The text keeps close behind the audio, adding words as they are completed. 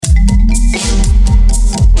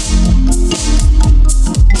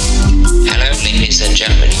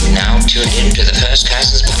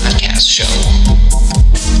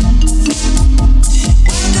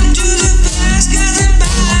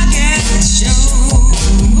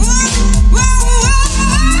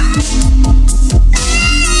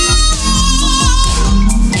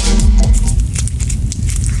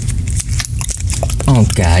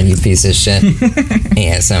God, you piece of shit.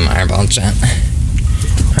 ASMR bullshit.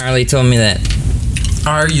 Harley told me that...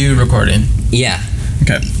 Are you recording? Yeah.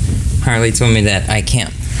 Okay. Harley told me that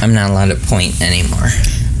I'm not allowed to point anymore.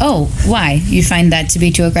 Oh, why? You find that to be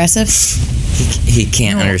too aggressive? He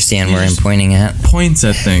can't understand where I'm pointing at. Points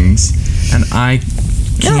at things, and I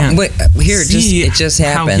can't. No, wait, here, it just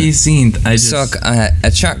happened. How he's seen. So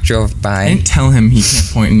a truck drove by. I didn't tell him he can't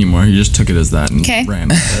point anymore. He just took it as that and ran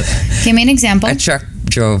with it. Give me an example. A truck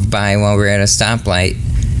drove by while we were at a stoplight.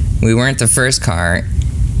 We weren't the first car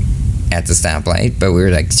at the stoplight, but we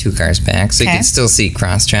were like 2 cars back, so you could still see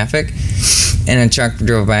cross traffic. And a truck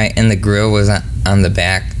drove by, and the grill was on the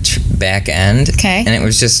back end. Okay. And it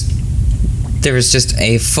was there was just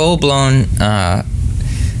a full-blown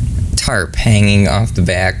tarp hanging off the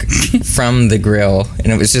back from the grill,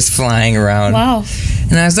 and it was just flying around. Wow.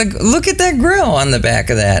 And I was like, look at that grill on the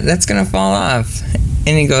back of that. That's going to fall off.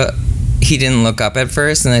 And he didn't look up at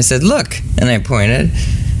first, and I said, look. And I pointed,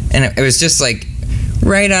 and it was just like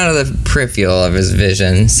right out of the peripheral of his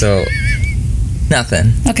vision, so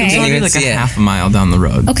nothing. Okay. It was only like a half a mile down the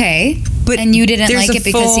road. Okay. But and you didn't like it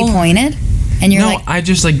because he pointed? And you're like... No, I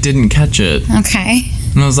just didn't catch it. Okay.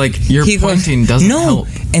 And I was like, your pointing doesn't help.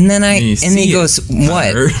 And then he goes,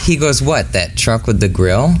 what? He goes, what? That truck with the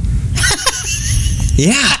grill?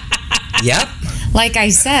 Yeah. Yep. Like I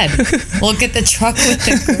said, look at the truck with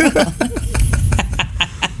the grill.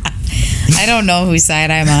 I don't know whose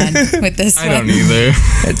side I'm on with this one. I don't either.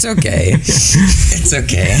 It's okay. It's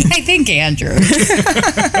okay. I think Andrew.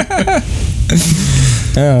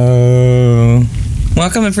 Oh.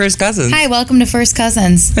 Welcome to First Cousins. Hi, welcome to First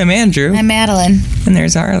Cousins. I'm Andrew. I'm Madeline. And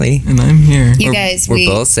there's Harley. And I'm here. You guys, we're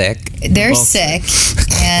both sick. They're sick,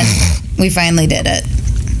 and we finally did it.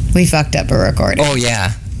 We fucked up a recording. Oh,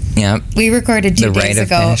 yeah. Yep. We recorded 2 days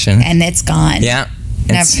ago, and it's gone. Yeah.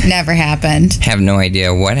 Never happened. Have no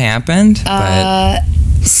idea what happened, but...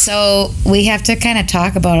 So we have to kind of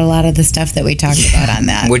talk about a lot of the stuff that we talked about on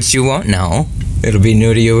that. Which you won't know. It'll be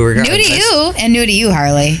new to you regardless. New to you, and new to you,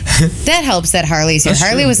 Harley. That helps that Harley's here.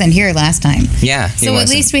 Harley wasn't here last time. Yeah, so at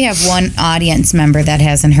least we have one audience member that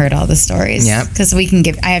hasn't heard all the stories. Yeah. Because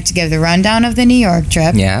I have to give the rundown of the New York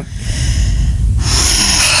trip. Yeah.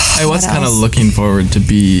 I was kind of looking forward to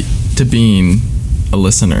being a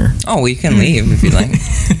listener. Oh, we can leave if you like.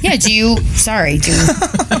 Yeah,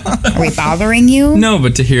 are we bothering you? No,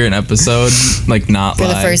 but to hear an episode, like not for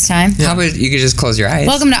live. the first time. How about you could just close your eyes?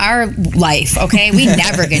 Welcome to our life, okay? We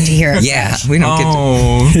never get to hear it. Yeah, we don't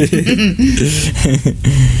get to.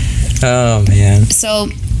 Oh. Oh, man. So,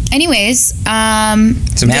 anyways,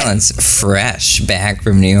 so Madeline's fresh back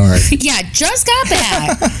from New York. Yeah, just got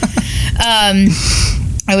back.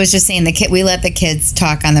 I was just saying we let the kids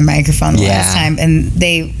talk on the microphone the last time, and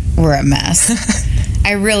they were a mess.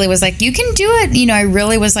 I really was like, you can do it. I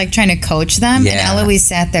really was like trying to coach them. Yeah. And Eloise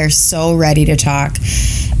sat there so ready to talk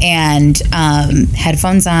and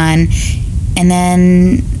headphones on. And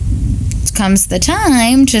then comes the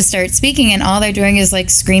time to start speaking, and all they're doing is like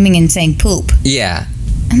screaming and saying poop. Yeah.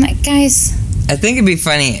 I'm like, guys. I think it'd be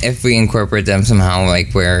funny if we incorporate them somehow,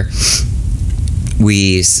 like where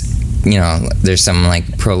we... there's some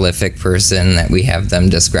like prolific person that we have them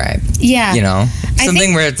describe. Yeah.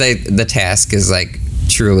 Something where it's like the task is like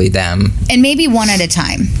truly them. And maybe one at a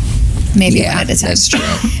time. One at a time. That's true.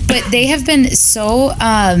 But they have been so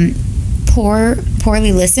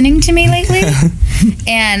poorly listening to me lately.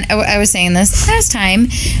 And I was saying this last time.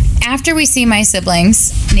 After we see my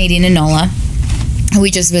siblings, Nadine and Nola, who we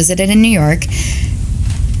just visited in New York,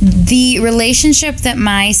 the relationship that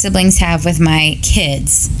my siblings have with my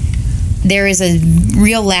kids, there is a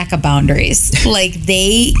real lack of boundaries. Like,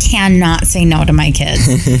 they cannot say no to my kids.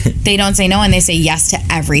 They don't say no, and they say yes to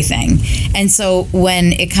everything. And so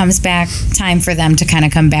when it comes back time for them to kind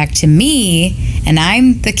of come back to me, and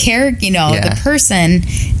I'm the the person,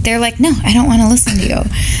 they're like, no, I don't want to listen to you.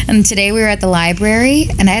 And today we were at the library,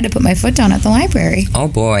 and I had to put my foot down at the library. Oh,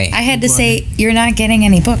 boy. I had to say, you're not getting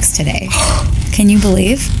any books today. Can you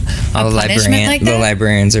believe? All the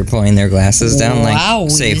librarians are pulling their glasses down. Wow,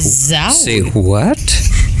 say what?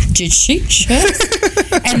 Did she just?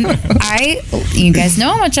 And you guys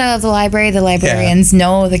know how much I love the library. The librarians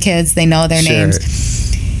know the kids. They know their names.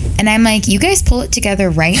 And I'm like, you guys pull it together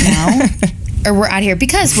right now. Or we're out here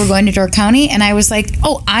because we're going to Door County. And I was like,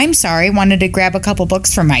 oh, I'm sorry. Wanted to grab a couple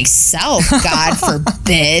books for myself. God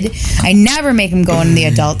forbid. I never make them go in the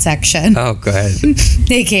adult section. Oh, good.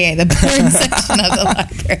 AKA the porn section of the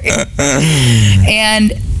library.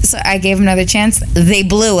 And so I gave them another chance. They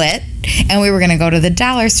blew it. And we were going to go to the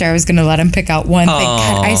dollar store. I was going to let them pick out one thing.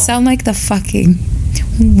 God, I sound like the fucking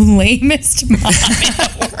lamest mom in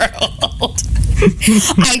the world.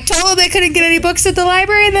 I told them they couldn't get any books at the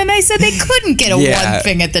library, and then I said they couldn't get one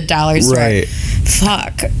thing at the dollar store. Right.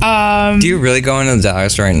 Fuck. Do you really go into the dollar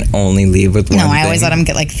store and only leave with one No, thing? I always let them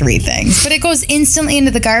get like 3 things. But it goes instantly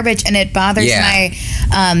into the garbage, and it bothers my...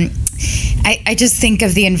 I just think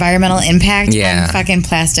of the environmental impact on fucking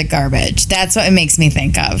plastic garbage. That's what it makes me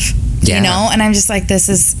think of. Yeah. You know? And I'm just like,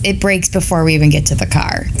 it breaks before we even get to the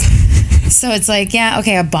car. So it's like,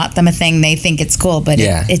 okay, I bought them a thing. They think it's cool, but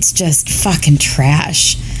it's just fucking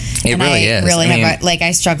trash. It really is.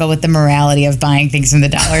 I struggle with the morality of buying things from the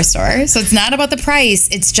dollar store. So it's not about the price.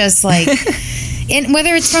 It's just like,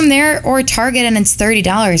 whether it's from there or Target and it's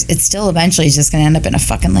 $30, it's still eventually just going to end up in a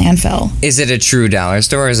fucking landfill. Is it a true dollar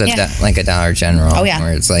store or is it like a Dollar General? Oh, yeah.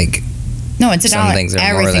 Where it's like... No, it's a some dollar. things are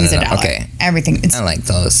Everything's more than a dollar. Okay. Everything. It's I like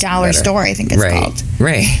those. Dollar better. store, I think it's called.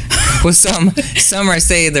 Right. Well, some are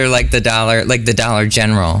say they're like the Dollar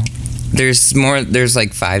General. There's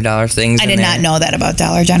like $5 things. I did not know that about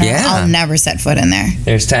Dollar General. Yeah. I'll never set foot in there.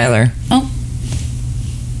 There's Tyler. Oh.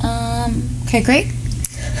 Okay, great.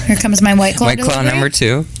 Here comes my White Claw. White Claw number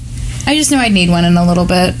 2. I just knew I'd need one in a little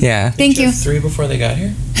bit. Yeah. Thank you. 3 before they got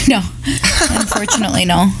here? No. Unfortunately,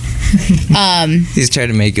 no. He's trying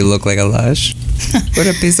to make you look like a lush. What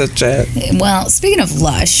a piece of shit. Well, speaking of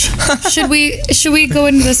lush, should we go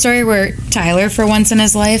into the story where Tyler, for once in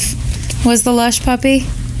his life, was the lush puppy?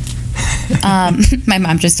 My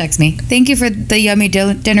mom just texted me. Thank you for the yummy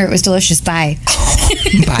dinner. It was delicious. Bye.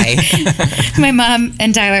 Bye. My mom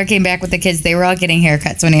and Tyler came back with the kids. They were all getting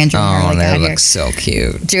haircuts when Andrew and Harley got they here. look so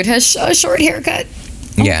cute. Jude has a short haircut.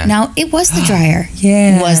 Yeah. Now it was the dryer.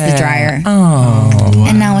 Yeah. It was the dryer. Oh. Wow.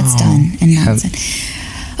 And now it's done.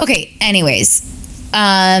 Okay. Anyways,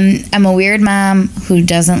 I'm a weird mom who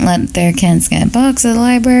doesn't let their kids get books at the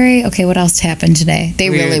library. Okay, what else happened today? They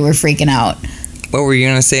really were freaking out. What were you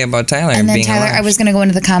going to say about Tyler? And then being Tyler, alive? I was going to go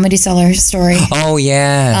into the Comedy Cellar story. Oh,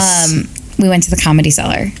 yes. We went to the Comedy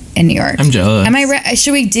Cellar in New York. I'm jealous.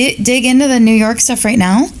 Should we dig into the New York stuff right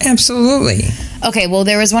now? Absolutely. Okay, well,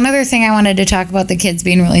 there was one other thing I wanted to talk about the kids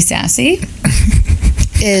being really sassy.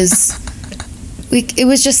 It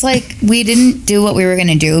was just like we didn't do what we were going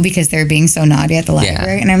to do because they were being so naughty at the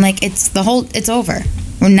library. And I'm like, it's over.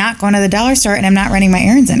 We're not going to the dollar store and I'm not running my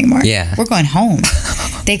errands anymore. Yeah. We're going home.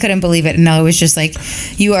 They couldn't believe it. And I was just like,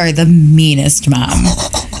 you are the meanest mom.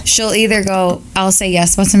 She'll either go, I'll say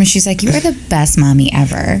yes about something. She's like, you are the best mommy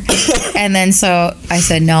ever. And then so I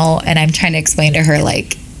said no. And I'm trying to explain to her,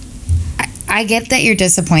 like, I get that you're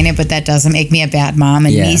disappointed, but that doesn't make me a bad mom.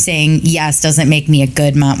 And me saying yes doesn't make me a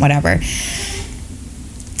good mom, whatever.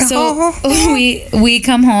 So we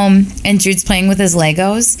come home and Jude's playing with his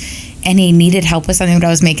Legos and he needed help with something, but I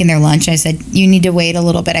was making their lunch. I said, you need to wait a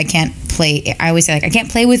little bit. I can't play. I always say, like, I can't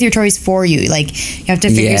play with your toys for you. Like, you have to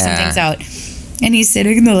figure some things out. And he's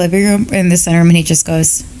sitting in the living room, in the center room, and he just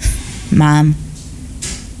goes, Mom,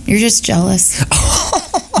 you're just jealous.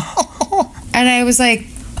 And I was like,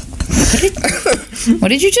 what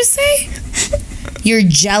did you just say? You're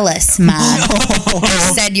jealous, Mom.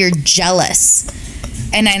 I said you're jealous.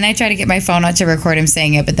 And then I tried to get my phone out to record him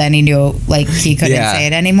saying it, but then he knew, like, he couldn't say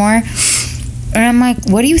it anymore. And I'm like,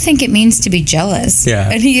 what do you think it means to be jealous? Yeah.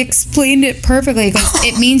 And he explained it perfectly. He goes,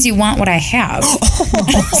 it means you want what I have.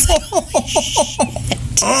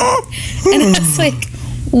 And I was like,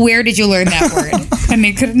 where did you learn that word? And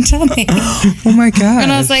he couldn't tell me. Oh my God.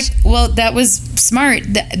 And I was like, well, that was smart.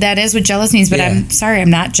 That is what jealous means, but I'm sorry, I'm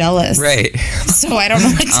not jealous. Right. So I don't know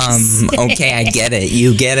what to say. Okay, I get it.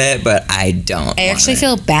 You get it, but I don't. I actually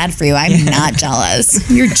feel bad for you. I'm not jealous.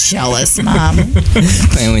 You're jealous, Mom.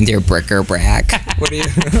 Playing with your bric-a-brac. What are you?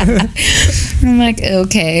 I'm like,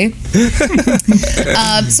 okay.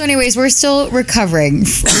 So anyways, we're still recovering.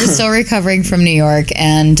 We're still recovering from New York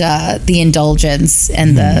and the indulgence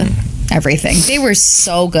and the everything. They were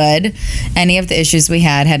so good. Any of the issues we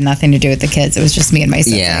had nothing to do with the kids. It was just me and my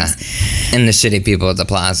siblings. Yeah. And the shitty people at the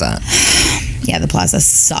plaza. Yeah, the plaza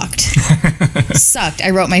sucked. Sucked. I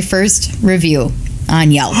wrote my first review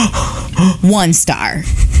on Yelp. 1 star.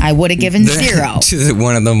 I would have given 0. To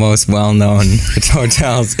one of the most well-known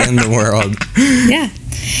hotels in the world. Yeah.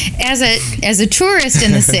 As a tourist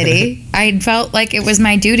in the city, I felt like it was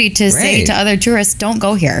my duty to say to other tourists, don't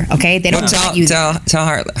go here, okay? They don't want you there.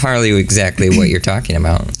 Tell Harley exactly what you're talking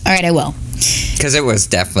about. All right, I will. Because it was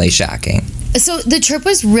definitely shocking. So the trip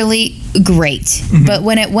was really great, but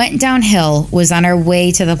when it went downhill was on our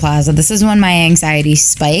way to the plaza. This is when my anxiety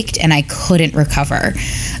spiked and I couldn't recover.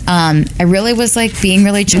 I really was like being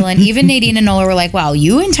really chill, and even Nadine and Nola were like, wow,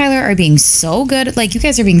 you and Tyler are being so good. Like, you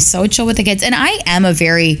guys are being so chill with the kids. And I am a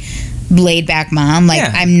very laid back mom. Like,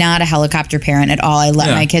 Yeah. I'm not a helicopter parent at all. I let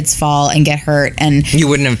my kids fall and get hurt. And You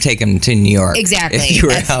wouldn't have taken them to New York. exactly. If you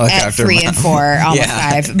were a at helicopter 3 mom. and 4, almost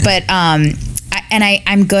 5. But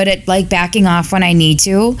I'm good at like backing off when I need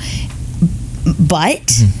to.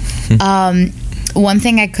 But one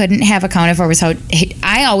thing I couldn't have accounted for was how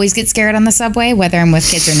I always get scared on the subway, whether I'm with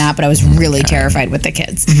kids or not, but I was really terrified with the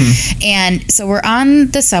kids. And so we're on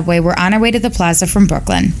the subway. We're on our way to the plaza from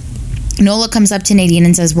Brooklyn. Nola comes up to Nadine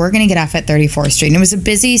and says, we're going to get off at 34th Street. And it was a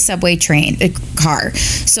busy subway car.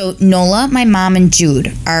 So Nola, my mom, and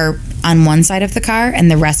Jude are on one side of the car,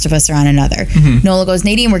 and the rest of us are on another. Nola goes,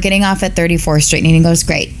 Nadine, we're getting off at 34th Street. Nadine goes,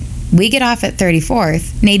 great. We get off at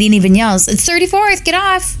 34th. Nadine even yells, it's 34th, get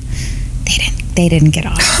off. They didn't get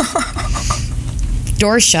off.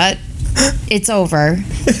 Doors shut. It's over.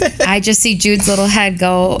 I just see Jude's little head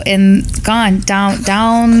gone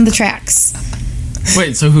down the tracks.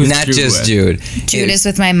 Wait, so who's Not Jude just with? Jude. Jude is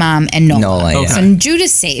with my mom and Nola. Nola, yeah. So Jude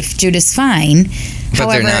is safe. Jude is fine. But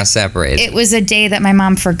However, they're not separated. it was a day that my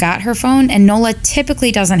mom forgot her phone, and Nola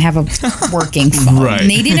typically doesn't have a working phone. Right.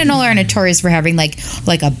 Nadine and Nola are notorious for having like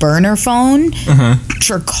a burner phone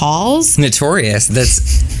for calls. Notorious.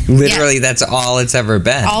 That's literally that's all it's ever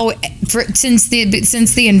been. Since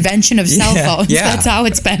the invention of cell phones, that's how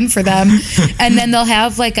it's been for them. And then they'll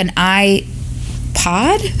have like an iPod,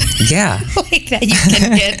 like that you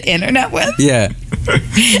can get internet with. Yeah.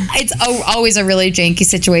 It's always a really janky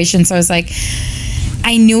situation. So I was like,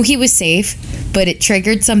 I knew he was safe, but it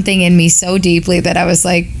triggered something in me so deeply that I was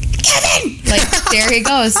like, Kevin! Like, there he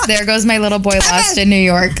goes. There goes my little boy lost in New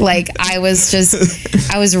York. Like, I was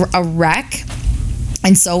a wreck.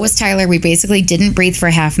 And so was Tyler. We basically didn't breathe for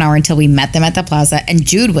half an hour until we met them at the plaza. And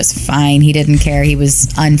Jude was fine. He didn't care. He was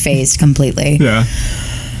unfazed completely. Yeah.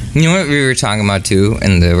 You know what we were talking about too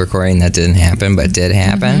in the recording that didn't happen but did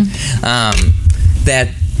happen? That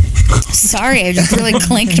Sorry, I just really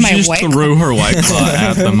clinked my She just white. threw her white claw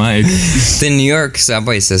at the mic. the New York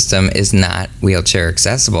subway system is not wheelchair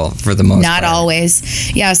accessible for the most Not part.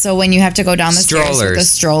 always. Yeah, so when you have to go down the stairs with a Strollers.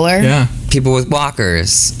 stroller. Yeah. People with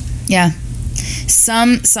walkers. Yeah.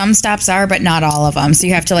 Some stops are, but not all of them. So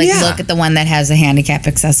you have to Yeah. look at the one that has a handicap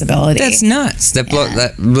accessibility. That's nuts.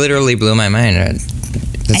 That literally blew my mind.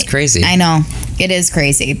 That's crazy. I know. It is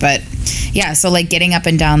crazy, but yeah, so getting up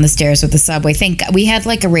and down the stairs with the subway. We had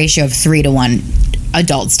a ratio of 3 to 1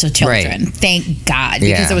 adults to children. Right. Thank God, because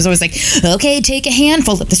Yeah. it was always okay, take a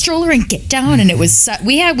handful of the stroller and get down, and it was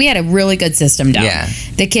we had a really good system down. Yeah.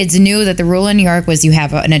 The kids knew that the rule in New York was you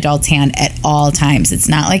have an adult's hand at all times. It's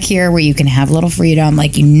not like here where you can have a little freedom,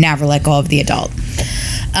 you never let go of the adult.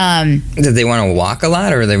 Did they want to walk a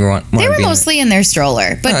lot, or they were Mostly in their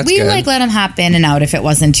stroller, but that's we good. let them hop in and out if it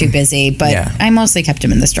wasn't too busy. But Yeah. I mostly kept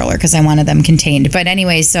them in the stroller because I wanted them contained. But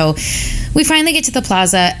anyway, so we finally get to the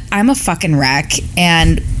plaza. I'm a fucking wreck,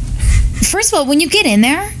 and first of all, when you get in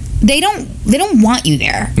there, they don't want you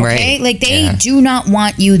there. Okay, Right. they do not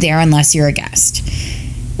want you there unless you're a guest.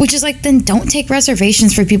 Which is then don't take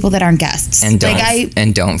reservations for people that aren't guests. and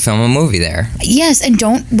don't film a movie there. Yes, and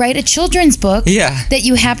don't write a children's book Yeah. that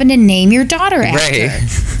you happen to name your daughter after. Right.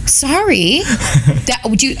 Sorry,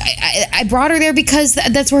 I brought her there because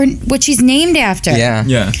that's what she's named after. Yeah.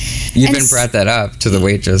 Yeah. You And even brought that up to the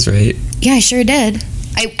waitress, right? Yeah, I sure did.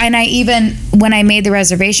 I even, when I made the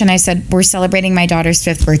reservation, I said, we're celebrating my daughter's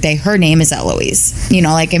 5th birthday. Her name is Eloise.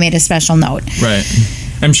 I made a special note. Right.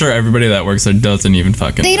 I'm sure everybody that works there doesn't even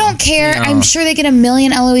fucking They know. don't care. No. I'm sure they get a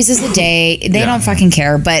million Eloises a day. They Yeah. don't fucking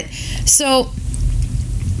care. But so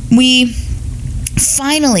we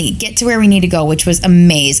finally get to where we need to go, which was a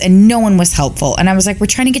maze, and no one was helpful. And I was like, we're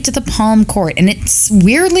trying to get to the Palm Court, and it's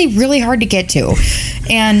weirdly really hard to get to.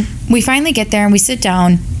 And we finally get there and we sit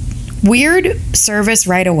down. Weird service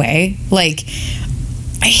right away.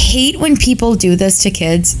 I hate when people do this to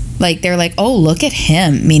kids. They're like, oh, look at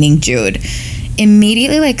him, meaning Jude.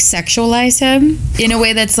 Immediately sexualize him in a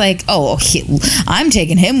way that's I'm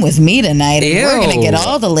taking him with me tonight, and we're gonna get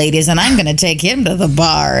all the ladies, and I'm gonna take him to the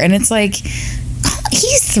bar. And it's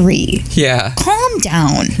he's 3. Yeah. Calm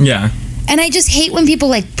down. Yeah. And I just hate when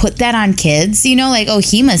people put that on kids, oh,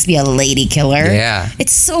 he must be a lady killer. Yeah.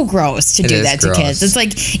 It's so gross to It do is that gross. to kids.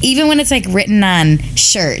 It's even when it's written on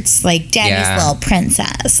shirts, Daddy's Yeah. little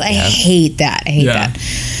princess. I hate that. I hate that.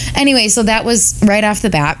 Anyway, so that was right off the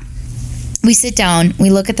bat. We sit down, we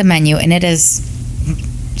look at the menu, and it's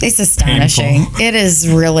astonishing. Painful. It is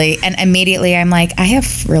really, and immediately I'm I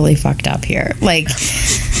have really fucked up here.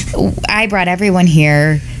 I brought everyone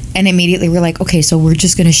here, and immediately we're okay, so we're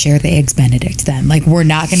just gonna share the eggs Benedict then. We're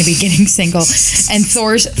not gonna be getting single. And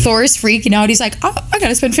Thor's freaking out. He's I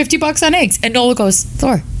gotta spend $50 on eggs. And Nola goes,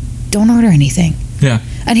 Thor, don't order anything. Yeah.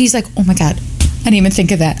 And he's like, oh my God, I didn't even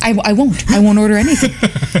think of that. I won't order anything.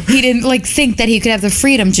 He didn't like think that he could have the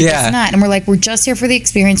freedom to just not. And we're like, we're just here for the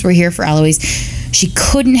experience. We're here for Eloise. She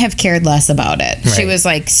couldn't have cared less about it. Right. She was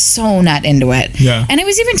like so not into it. Yeah. And I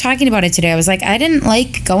was even talking about it today. I was like, I didn't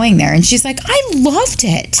like going there. And she's like, I loved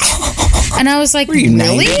it. And I was like,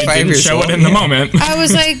 really? Didn't show it in the moment. I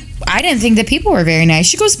was like, I didn't think the people were very nice.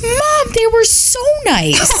 She goes, Mom, they were so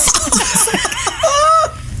nice.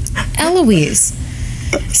 Eloise.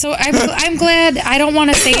 So I'm glad. I don't want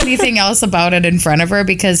to say anything else about it in front of her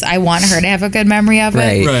because I want her to have a good memory of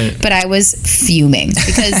it. Right. But I was fuming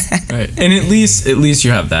because. Right. And at least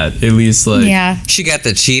you have that. At least she got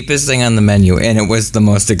the cheapest thing on the menu, and it was the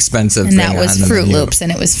most expensive thing on the menu. And that was Fruit Loops,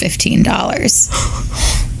 and it was $15.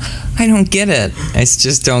 I don't get it. I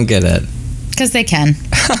just don't get it. Because they can.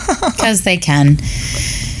 Because they can.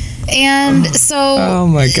 And so, oh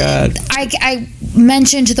my God, I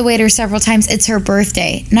mentioned to the waiter several times it's her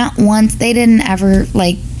birthday. Not once. They didn't ever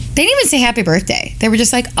they didn't even say happy birthday. They were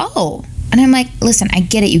just like, oh. And I'm like, listen, I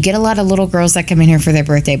get it. You get a lot of little girls that come in here for their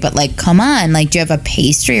birthday, but like, come on, like, do you have a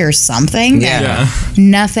pastry or something? Yeah.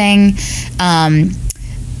 Nothing.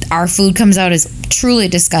 Our food comes out as truly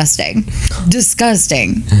disgusting.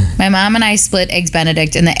 Disgusting. My mom and I split Eggs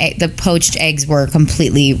Benedict, and the poached eggs were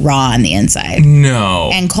completely raw on the inside. No.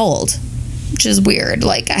 And cold, which is weird.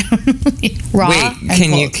 Like, I don't know. Raw. Wait,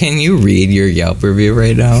 and can you read your Yelp review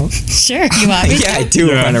right now? Sure. You want me to? Yeah, I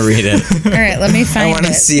do want to read it. All right, let me find it. I want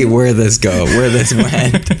to see where this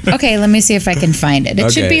went. Okay, let me see if I can find it.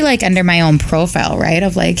 It should be like under my own profile, right?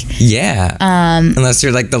 Of like. Yeah. Unless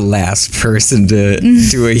you're like the last person to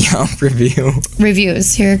do a Yelp review.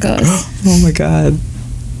 Reviews. Here it goes. Oh my God.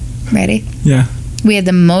 Ready? Yeah. We had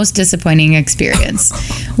the most disappointing experience.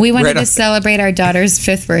 We wanted to celebrate our daughter's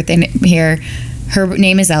 5th birthday here. Her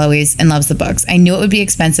name is Eloise and loves the books. I knew it would be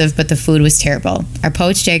expensive, but the food was terrible. Our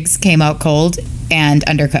poached eggs came out cold and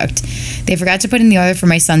undercooked. They forgot to put in the order for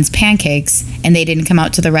my son's pancakes, and they didn't come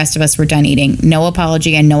out till the rest of us were done eating. No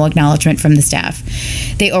apology and no acknowledgement from the staff.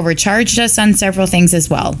 They overcharged us on several things as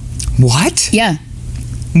well. What? Yeah.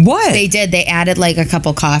 What? They did. They added like a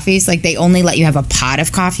couple coffees. Like they only let you have a pot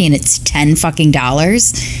of coffee and it's $10 fucking.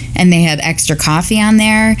 And they had extra coffee on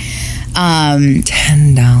there.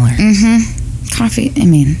 $10. Coffee. I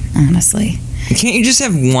mean, honestly. Can't you just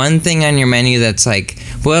have one thing on your menu that's like,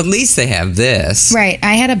 well, at least they have this? Right.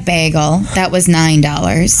 I had a bagel. That was $9.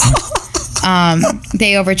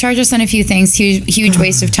 They overcharged us on a few things. Huge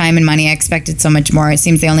waste of time and money. I expected so much more. It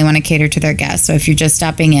seems they only want to cater to their guests. So if you're just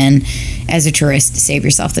stopping in as a tourist, save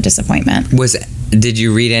yourself the disappointment. Did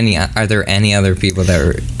you read any? Are there any other people that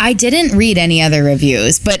were? I didn't read any other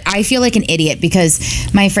reviews, but I feel like an idiot because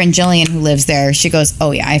my friend Jillian, who lives there, she goes,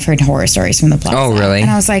 "Oh yeah, I've heard horror stories from the Plaza." Oh really? And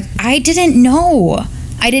I was like, I didn't know.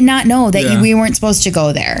 I did not know that we weren't supposed to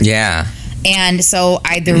go there. Yeah. And so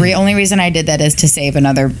the only reason I did that is to save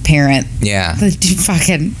another parent. Yeah. The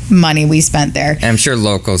fucking money we spent there. I'm sure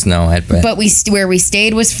locals know it, but where we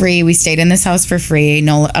stayed was free. We stayed in this house for free.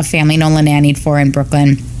 A family Nola nannied for in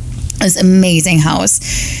Brooklyn. It was an amazing house.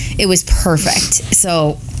 It was perfect.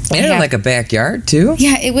 So it had like a backyard too.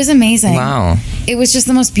 Yeah, it was amazing. Wow. It was just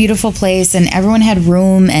the most beautiful place, and everyone had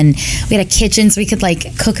room, and we had a kitchen so we could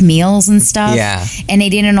like cook meals and stuff. Yeah. And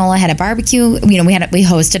Nadine and Nola had a barbecue. You know, we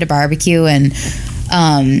hosted a barbecue and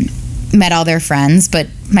met all their friends. But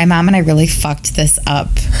my mom and I really fucked this up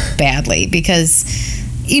badly because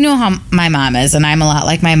you know how my mom is, and I'm a lot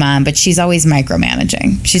like my mom, but she's always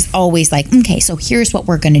micromanaging. She's always like, okay, so here's what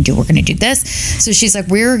we're going to do. We're going to do this. So she's like,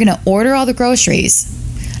 we're going to order all the groceries,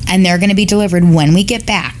 and they're going to be delivered when we get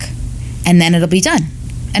back, and then it'll be done.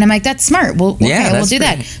 And I'm like, that's smart. We'll do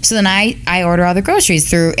that. So then I order all the groceries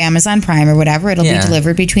through Amazon Prime or whatever. It'll be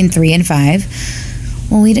delivered between 3 and 5.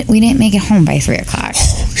 Well, we didn't make it home by 3 o'clock.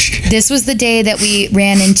 Oh, shit. This was the day that we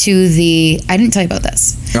ran into I didn't tell you about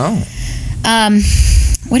this. Oh.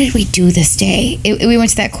 What did we do this day? We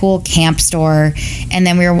went to that cool camp store, and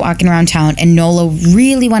then we were walking around town, and Nola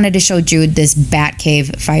really wanted to show Jude this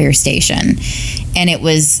Batcave fire station. And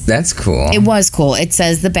that's cool. It was cool. It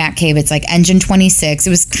says the Batcave. It's like Engine 26. It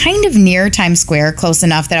was kind of near Times Square, close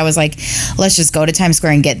enough that I was like, let's just go to Times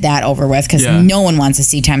Square and get that over with, because no one wants to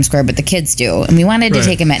see Times Square, but the kids do. And we wanted to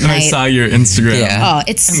take them at night. I saw your Instagram. Yeah. Oh,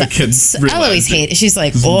 it's and the kids Eloise hate it. She's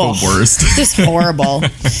like, the worst. Just horrible.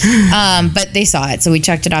 But they saw it, so we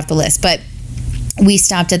checked it off the list. But we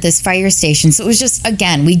stopped at this fire station. So it was just,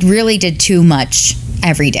 again, we really did too much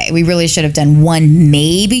every day. We really should have done 1,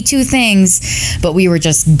 maybe 2 things, but we were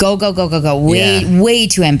just go, way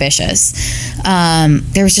too ambitious.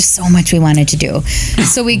 There was just so much we wanted to do.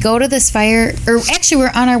 So we go to this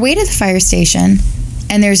we're on our way to the fire station,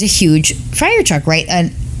 and there's a huge fire truck, right?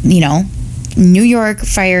 New York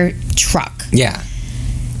fire truck. Yeah.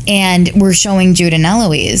 And we're showing Jude and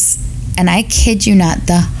Eloise, and I kid you not,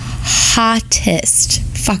 the hottest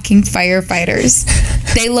fucking firefighters.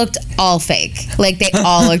 They looked all fake. Like, they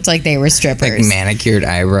all looked like they were strippers. Like manicured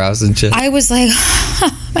eyebrows and shit. I was like,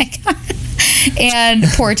 oh my God. And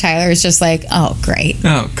poor Tyler's just like, oh, great.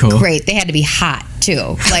 Oh, cool. Great. They had to be hot,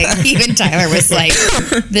 too. Like, even Tyler was like,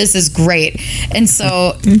 this is great. And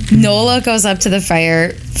so Nola goes up to the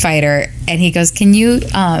firefighter, and he goes, can you,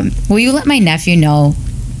 will you let my nephew know,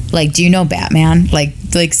 like, do you know Batman? Like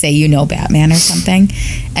say you know Batman or something.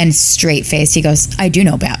 And straight faced, he goes, I do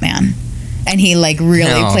know Batman. And he like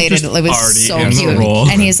really played it. It was so cute.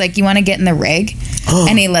 And he's like, you want to get in the rig?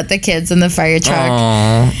 And he let the kids in the fire truck.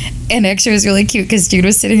 Aww. And actually it was really cute because Jude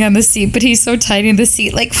was sitting on the seat, but he's so tiny, the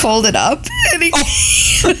seat like folded up. And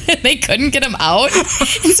they couldn't get him out. And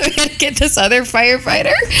so he had to get this other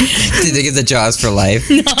firefighter. Did they get the Jaws for life?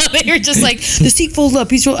 No, they were just like, the seat folded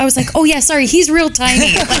up. I was like, oh yeah, sorry, he's real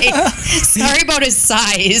tiny. Like, sorry about his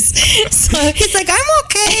size. So he's like, I'm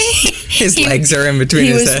okay. His legs are in between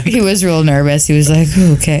his head. He was real nervous. He was like,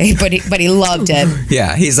 okay, but he loved it.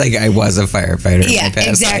 Yeah, he's like, I was a firefighter. Yeah, in my past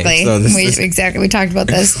exactly. life, so Exactly. We talked about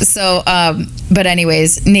this. So, but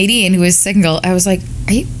anyways, Nadine, who was single, I was like,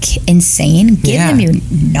 are you insane? Give him your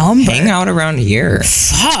number. Hang out around here.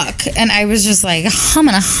 Fuck. And I was just like,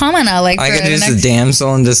 humana. Like, I could do a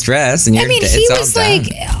damsel in distress, and he was like,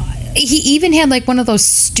 he even had like one of those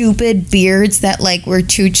stupid beards that like were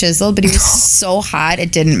too chiseled, but he was so hot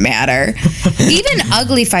it didn't matter. Even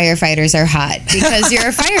ugly firefighters are hot because you're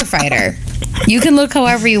a firefighter. You can look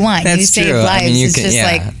however you want. That's you save true. lives. I mean, it's just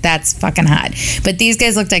like, that's fucking hot. But these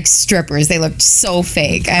guys looked like strippers. They looked so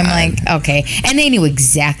fake. I'm like, okay. And they knew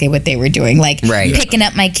exactly what they were doing. Like picking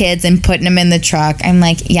up my kids and putting them in the truck. I'm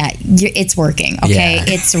like, yeah, it's working. Okay. Yeah.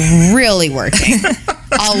 It's really working.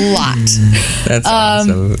 A lot. That's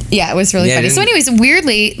awesome. Yeah, it was really funny. So anyways,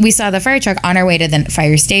 weirdly, we saw the fire truck on our way to the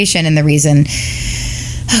fire station, and the reason...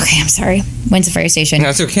 Okay, I'm sorry. Went to the fire station.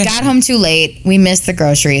 That's okay. Got home too late. We missed the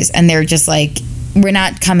groceries, and they're just like, we're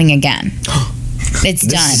not coming again. It's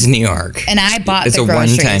done. This is New York. And I bought it's the a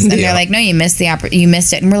groceries, one-time and deal. they're like, no, you missed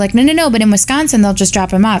it. And we're like, no, but in Wisconsin, they'll just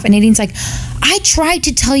drop them off. And Nadine's like, I tried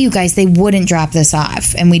to tell you guys they wouldn't drop this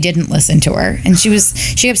off, and we didn't listen to her. And she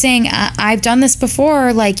kept saying, I've done this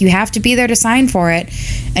before. Like, you have to be there to sign for it.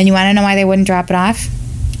 And you want to know why they wouldn't drop it off?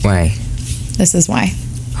 Why? This is why.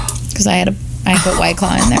 Because I put White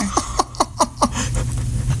Claw in there.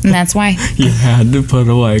 And that's why. You had to put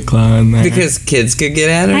a White Claw in there. Because kids could get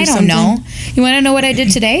at it or I don't something? know. You want to know what I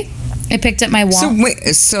did today? I picked up my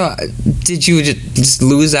wallet. So did you just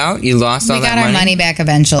lose out? You lost all that money? We got our money back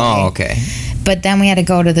eventually. Oh, okay. But then we had to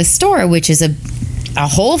go to the store, which is a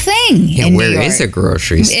whole thing in New York. Where is a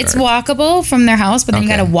grocery store? It's walkable from their house, but then you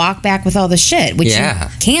got to walk back with all the shit, which you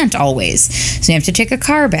can't always. So you have to take a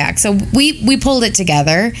car back. So we pulled it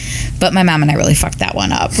together, but my mom and I really fucked that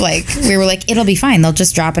one up. Like, we were like, it'll be fine. They'll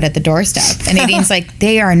just drop it at the doorstep. And Nadine's like,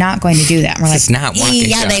 they are not going to do that. And we're like, it's not walking.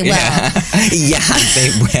 Yeah, they will. Yeah, they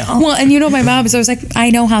will. Well, and you know my mom, so I was like,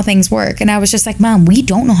 I know how things work. And I was just like, Mom, we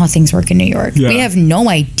don't know how things work in New York. Yeah. We have no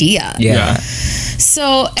idea. Yeah.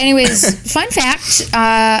 So, anyways, fun fact,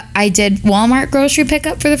 I did Walmart grocery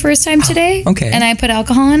pickup for the first time today. Okay. And I put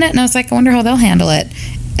alcohol in it, and I was like, I wonder how they'll handle it.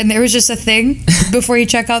 And there was just a thing before you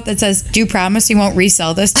check out that says, do you promise you won't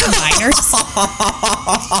resell this to minors?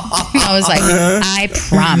 I was like, I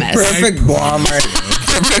promise. Perfect Walmart.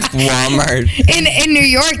 In New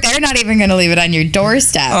York, they're not even going to leave it on your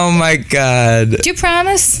doorstep. Oh, my God. Do you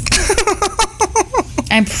promise?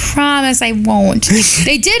 I promise I won't.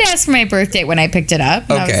 They did ask for my birthday when I picked it up.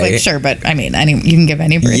 And I was like, sure, but I mean, you can give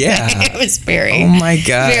any birthday. Yeah. It was very, oh my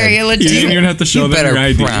God. very legit. You didn't even have to show them your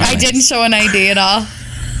ID. I didn't show an ID at all.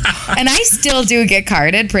 And I still do get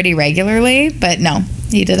carded pretty regularly, but no,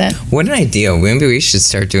 he didn't. What an idea. Maybe we should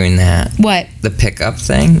start doing that. What? The pickup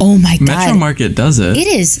thing. Oh my God. Metro Market does it. It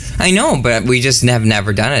is. I know, but we just have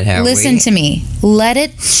never done it, have we? Listen to me. Let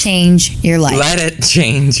it change your life. Let it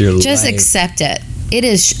change your life. Just accept it. It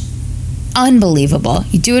is unbelievable.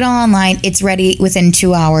 You do it all online. It's ready within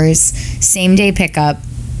 2 hours. Same day pickup.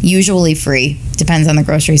 Usually free. Depends on the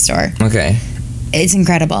grocery store. Okay. It's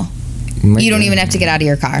incredible. You don't even have to get out of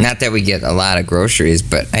your car. Not that we get a lot of groceries,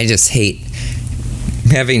 but I just hate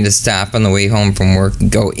having to stop on the way home from work,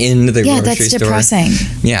 go into the grocery store. Yeah, that's depressing.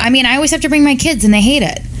 Yeah. I mean, I always have to bring my kids, and they hate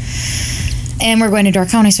it. And we're going to Door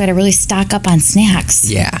County, so I had to really stock up on snacks.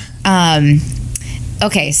 Yeah.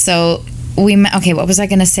 Okay, so what was I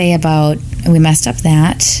going to say about we messed up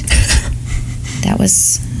that? That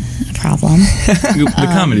was a problem. The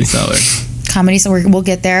Comedy Cellar. comedy. So we'll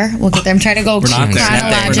get there. We'll get there. I'm trying to go We're not there.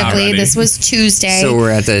 chronologically. We're not This was Tuesday. So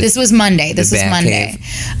we're at the. This was Monday. This was Bat Monday.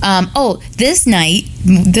 This night,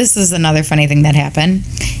 this is another funny thing that happened.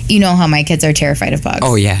 You know how my kids are terrified of bugs.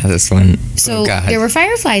 Oh yeah, this one. So oh, God. there were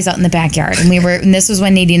fireflies out in the backyard, and this was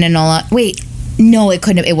when Nadine and Nola. Wait, no, it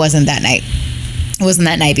couldn't. It wasn't that night. It wasn't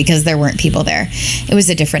that night because there weren't people there. It was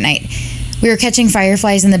a different night. We were catching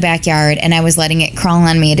fireflies in the backyard, and I was letting it crawl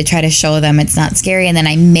on me to try to show them it's not scary. And then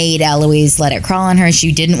I made Eloise let it crawl on her.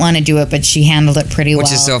 She didn't want to do it, but she handled it pretty well.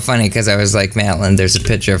 Which is so funny because I was like, Madeline, there's a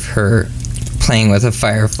picture of her playing with a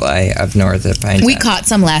firefly up north at Pine We Top. caught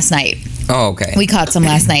some last night. Oh, okay. We caught some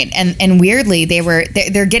last night, and weirdly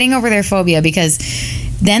they're getting over their phobia because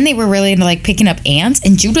then they were really into like picking up ants,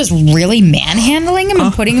 and Jude was really manhandling him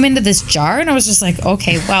and putting him into this jar, and I was just like,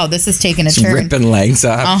 okay, wow, this is taking a Just turn. ripping legs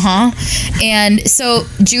off. And so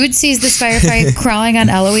Jude sees this firefly crawling on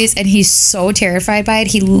Eloise, and he's so terrified by it,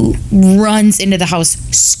 he runs into the house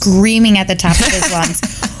screaming at the top of his lungs.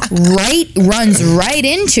 Runs right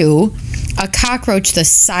into a cockroach the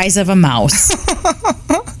size of a mouse.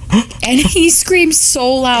 And he screams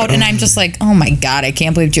so loud, and I'm just like, oh my God, I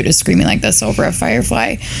can't believe Jude is screaming like this over a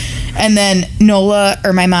firefly. And then Nola,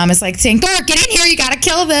 or my mom, is like saying, Thor, get in here, you gotta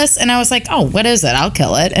kill this. And I was like, oh, what is it? I'll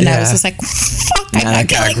kill it. And I was just like, fuck, I'm not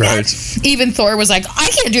killing that. Even Thor was like, I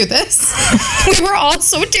can't do this. We were all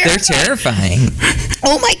so terrified. They're terrifying.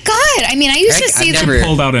 Oh my God. I mean, I used to see them.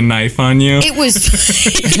 Pulled out a knife on you. It was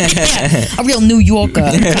a real New Yorker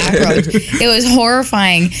cockroach. It was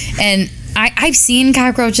horrifying. And I've seen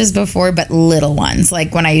cockroaches before, but little ones.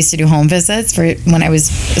 Like when I used to do home visits for when I was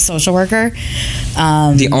a social worker.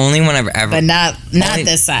 The only one I've ever... But not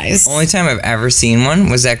this size. Only time I've ever seen one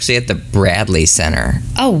was actually at the Bradley Center.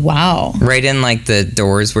 Oh, wow. Right in like the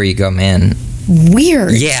doors where you come in.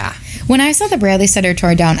 Weird. Yeah. When I saw the Bradley Center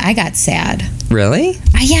tore down, I got sad. Really?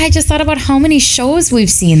 I just thought about how many shows we've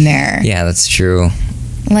seen there. Yeah, that's true.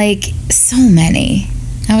 Like, so many.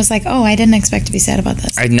 I was like, oh, I didn't expect to be sad about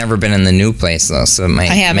this. I've never been in the new place though, so it might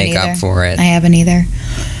make up for it. I haven't either.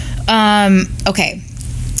 Okay.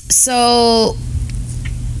 So,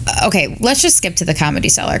 let's just skip to the Comedy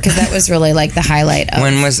Cellar because that was really like the highlight of...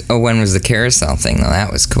 When was the carousel thing though?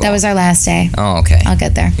 That was cool. That was our last day. Oh, okay. I'll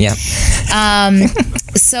get there. Yep.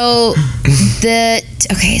 So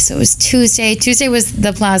it was Tuesday. Tuesday was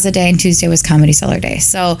the Plaza day, and Tuesday was Comedy Cellar day.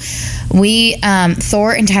 So we,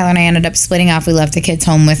 Thor and Tyler and I ended up splitting off. We left the kids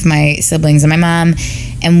home with my siblings and my mom,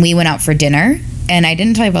 and we went out for dinner. And I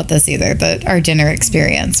didn't tell you about this either, our dinner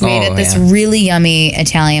experience. We ate at this really yummy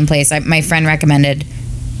Italian place. My friend recommended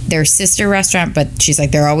their sister restaurant, but she's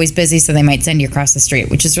like, they're always busy, so they might send you across the street,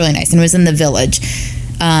 which is really nice. And it was in the Village.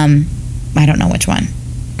 I don't know which one.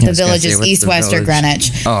 The Village is East, West, or Greenwich.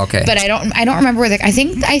 Oh, okay. But I don't remember where I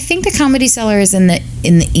think the Comedy Cellar is in the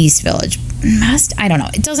East Village. I don't know.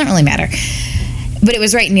 It doesn't really matter. But it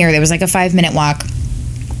was right near. There was like a 5-minute walk.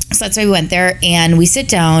 So that's why we went there, and we sit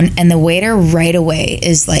down, and the waiter right away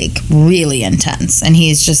is like really intense, and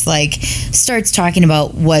he's just like starts talking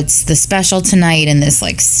about what's the special tonight, and this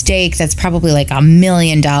like steak that's probably like $1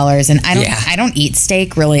 million, and I don't eat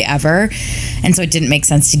steak really ever, and so it didn't make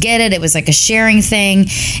sense to get it. It was like a sharing thing,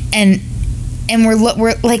 and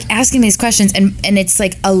we're like asking these questions, and it's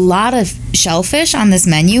like a lot of shellfish on this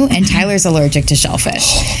menu, and Tyler's allergic to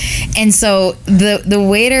shellfish. And so the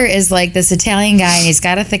waiter is like this Italian guy, and he's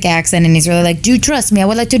got a thick accent, and he's really like, do you trust me? I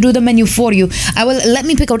would like to do the menu for you. Let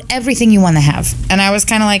me pick out everything you want to have. And I was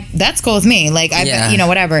kind of like, that's cool with me. Like,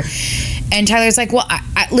 whatever. And Tyler's like, well,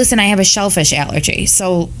 listen, I have a shellfish allergy.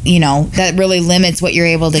 So, that really limits what you're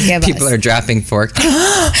able to give us. People are dropping forks.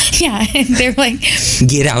 Yeah. And they're like,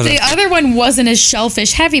 get out. The other one wasn't as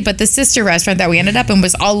shellfish heavy, but the sister restaurant that we ended up in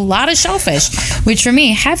was a lot of shellfish, which for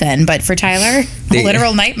me, heaven. But for Tyler, a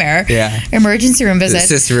literal nightmare. Yeah. Emergency room visit.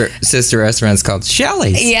 The sister restaurant's called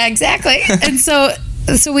Shelley's. Yeah, exactly. And so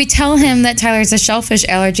we tell him that Tyler has a shellfish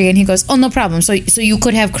allergy, and he goes, oh, no problem. So you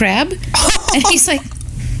could have crab? And he's like,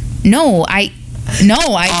 No, I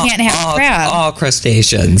can't have crab. All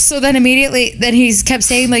crustaceans. So then immediately, he's kept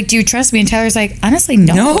saying, like, do you trust me? And Tyler's like, honestly,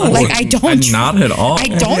 no. Like, I don't. Not at all. I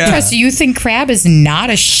don't trust you. You think crab is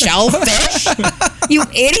not a shellfish? You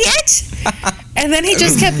idiot. And then he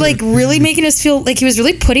just kept, like, really making us feel like he was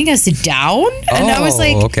really putting us down. And I was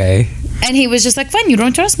like, okay. And he was just like, fine, you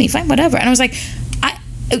don't trust me. Fine, whatever. And I was like,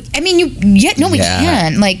 we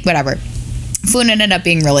can. Like, whatever. Food ended up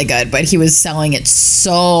being really good, but he was selling it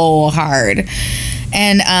so hard.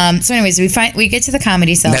 And so anyways, we get to the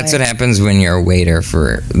Comedy Cellar. That's what happens when you're a waiter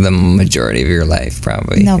for the majority of your life,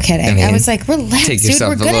 probably. No kidding. I was like, relax, take dude. yourself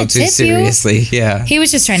We're a little gonna too tip seriously. you. Yeah. He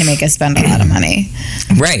was just trying to make us spend a lot of money.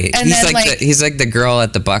 Right. And then, He's like the girl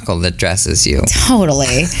at the buckle that dresses you.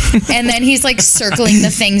 Totally. And then he's like circling the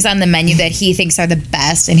things on the menu that he thinks are the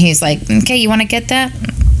best, and he's like, okay, you want to get that?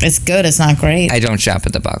 It's good. It's not great. I don't shop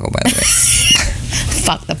at the buckle, by the way.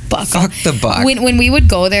 Fuck the buckle. Fuck the buck. When we would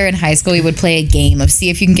go there in high school, we would play a game of see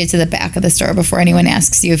if you can get to the back of the store before anyone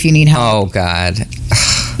asks you if you need help. Oh, God.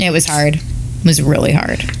 It was hard. It was really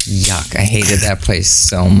hard. Yuck. I hated that place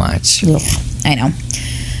so much. Ugh, I know.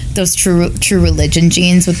 Those true religion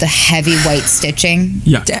jeans with the heavy white stitching.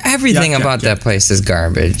 Yeah. Everything about that place is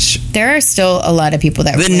garbage. There are still a lot of people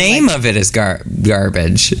that The really name like of it is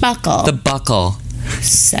garbage. buckle. The buckle.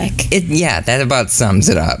 Sick. That about sums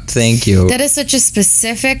it up. Thank you. That is such a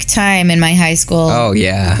specific time in my high school Oh,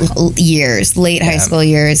 yeah. years, late high school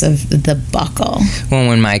years of the buckle. Well,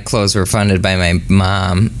 when my clothes were funded by my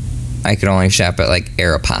mom, I could only shop at like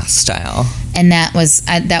Aeropostale. And that was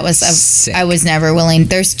Sick. I was never willing.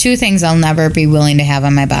 There's two things I'll never be willing to have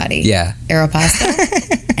on my body. Yeah.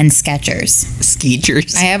 Aeropostale and Skechers.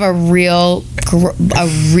 Skeechers. I have a real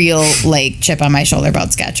like chip on my shoulder about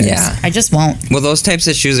Skechers. Yeah. I just won't. Well, those types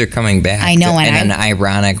of shoes are coming back. I know, in and an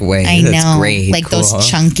ironic way. I That's know, great. like Cool. those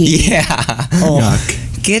chunky. Yeah. Oh.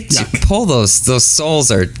 Pull those. Those soles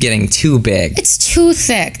are getting too big. It's too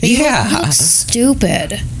thick. They look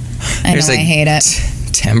stupid. I There's know, I hate it.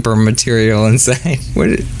 Temper material inside.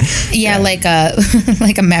 Yeah, like a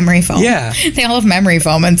like a memory foam. Yeah. They all have memory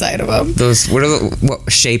foam inside of them. Those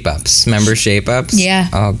shape ups? Remember shape ups? Yeah.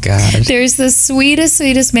 Oh God. There's the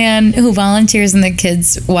sweetest man who volunteers in the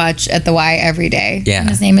kids watch at the Y every day. Yeah. And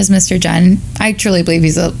his name is Mr. John. I truly believe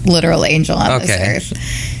he's a literal angel on this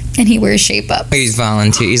earth. And he wears shape up. He's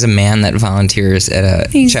a man that volunteers at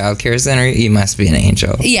a child care center. He must be an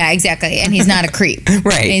angel. Yeah, exactly. And he's not a creep.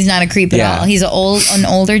 Right. He's not a creep at all. He's an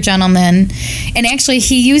older gentleman. And actually,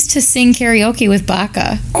 he used to sing karaoke with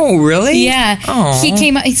Baca. Oh, really? Yeah. Aww. He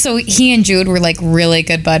came out. So he and Jude were like really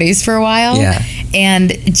good buddies for a while. Yeah.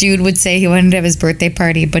 And Jude would say he wanted to have his birthday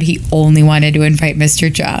party, but he only wanted to invite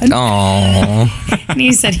Mr. John. Oh. And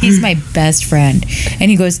he said, he's my best friend.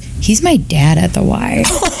 And he goes, he's my dad at the Y.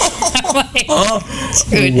 I'm like,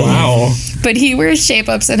 dude. Wow. But he wears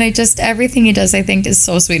shape-ups, and everything he does, I think, is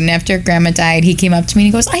so sweet. And after Grandma died, he came up to me and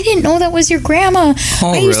he goes, I didn't know that was your grandma.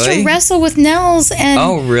 Oh, I used really? to wrestle with Nels. And,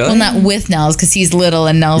 Oh, really? Well, not with Nels, because he's little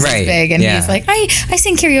and Nels is big. And he's like, I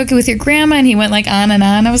sing karaoke with your grandma. And he went like on and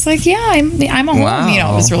on. I was like, yeah, I'm a home. You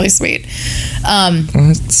know, it was really sweet.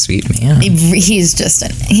 Sweet man.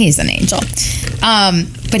 He's an angel.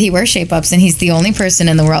 But he wears shape-ups, and he's the only person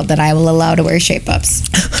in the world that I will allow to wear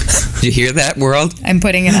shape-ups. Did you hear that, world? I'm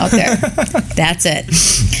putting it out there. That's it.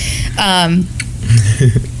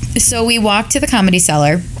 So we walked to the Comedy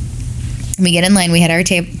Cellar. We get in line. We had our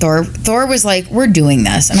tape. Thor was like, "We're doing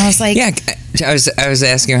this," and I was like, "Yeah." I was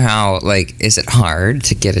asking how, like, is it hard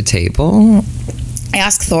to get a table? I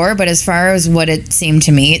asked Thor, but as far as what it seemed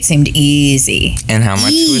to me, it seemed easy. And how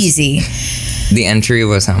much? Easy. The entry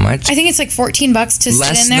was how much? I think it's like $14 to sit in there.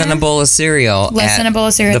 Less than a bowl of cereal. Less than a bowl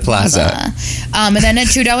of cereal. The Plaza. And then a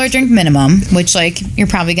 $2 drink minimum, which like you're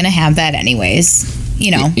probably gonna have that anyways.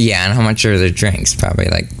 You know. Yeah, and how much are the drinks? Probably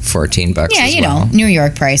like $14. Yeah, as you well. know, New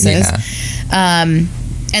York prices. Yeah.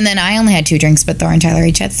 And then I only had 2 drinks, but Thor and Tyler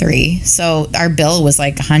each had 3. So our bill was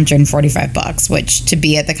like $145, which to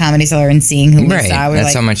be at the Comedy Cellar and seeing who we saw, we were that's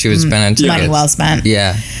like, how much you would spend on tickets. money well spent.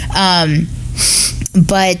 Yeah.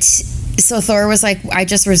 But so Thor was like, I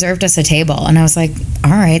just reserved us a table, and I was like,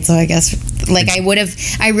 all right. So I guess like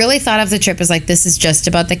I really thought of the trip as like, this is just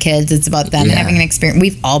about the kids. It's about them having an experience.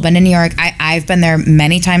 We've all been to New York. I've been there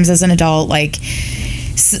many times as an adult, like.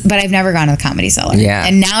 But I've never gone to the Comedy Cellar. Yeah.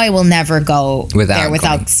 And now I will never go without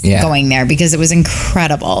going there because it was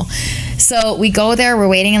incredible. So we go there, we're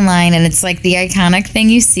waiting in line, and it's like the iconic thing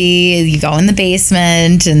you see. You go in the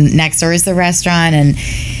basement, and next door is the restaurant, and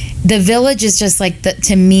the Village is just like,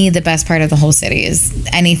 to me, the best part of the whole city is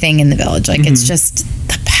anything in the Village. Like, it's just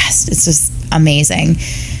the best. It's just amazing.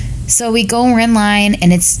 So we go and we're in line,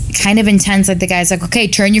 and it's kind of intense. Like the guy's like, okay,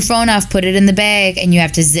 turn your phone off, put it in the bag, and you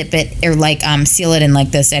have to zip it or like seal it in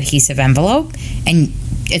like this adhesive envelope, and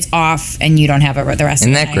it's off, and you don't have it the rest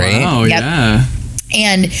Isn't of the that night. great? Oh, Yep. yeah.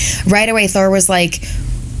 And right away, Thor was like,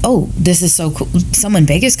 oh, this is so cool. Someone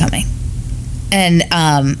big is coming. And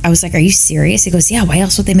I was like, are you serious? He goes, yeah, why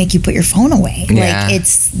else would they make you put your phone away? Yeah. Like,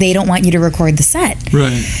 they don't want you to record the set.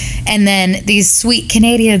 Right. And then these sweet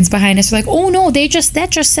Canadians behind us were like, oh no, that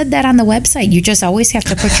just said that on the website. You just always have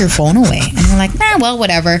to put your phone away. And we're like, well,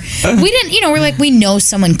 whatever. We didn't, we're like, we know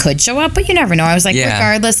someone could show up, but you never know. I was like,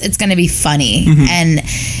 regardless, it's going to be funny. And,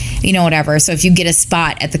 whatever. So if you get a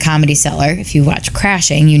spot at the Comedy Cellar, if you watch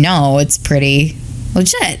Crashing, it's pretty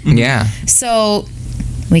legit. Yeah. So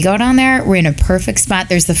we go down there. We're in a perfect spot.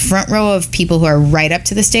 There's the front row of people who are right up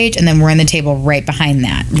to the stage, and then we're in the table right behind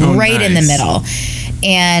that, in the middle.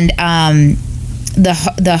 And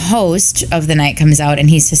the host of the night comes out, and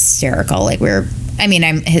he's hysterical.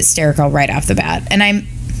 I'm hysterical right off the bat, and I'm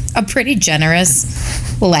a pretty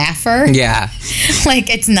generous laugher. Yeah.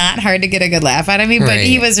 It's not hard to get a good laugh out of me, but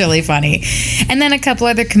he was really funny. And then a couple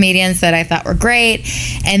other comedians that I thought were great,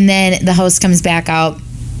 and then the host comes back out.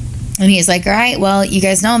 And he's like, all right, well, you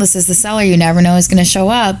guys know this is the Cellar. You never know who's going to show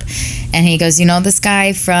up. And he goes, this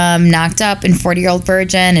guy from Knocked Up and 40-Year-Old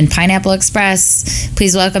Virgin and Pineapple Express.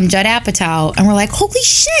 Please welcome Judd Apatow. And we're like, holy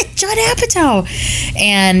shit, Judd Apatow.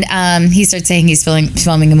 And he starts saying he's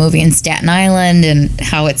filming a movie in Staten Island and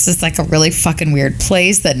how it's just a really fucking weird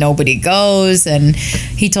place that nobody goes. And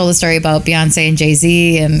he told a story about Beyonce and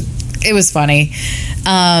Jay-Z, and it was funny.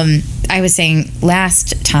 I was saying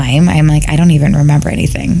last time, I'm like, I don't even remember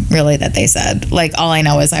anything really that they said. All I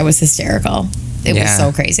know is I was hysterical. It was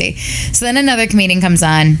so crazy. So then another comedian comes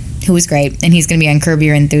on who was great, and he's going to be on Curb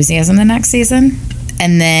Your Enthusiasm the next season.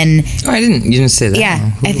 And then... Oh, you didn't say that. Yeah.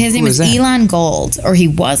 His name is Elon Gold, or he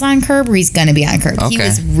was on Curb, or he's going to be on Curb. Okay. He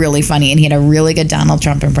was really funny, and he had a really good Donald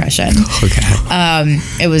Trump impression. Okay.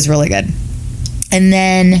 It was really good. And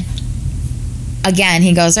then... Again,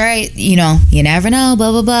 he goes, all right, you never know, blah,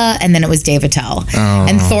 blah, blah. And then it was Dave Attell. Oh.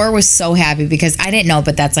 And Thor was so happy because I didn't know,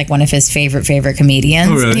 but that's one of his favorite comedians.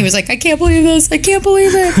 Oh, really? He was like, I can't believe this. I can't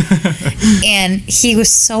believe it. And he was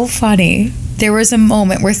so funny. There was a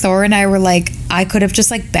moment where Thor and I were like, I could have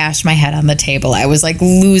just bashed my head on the table. I was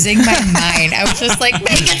losing my mind. I was just like,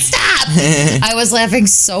 make it stop. I was laughing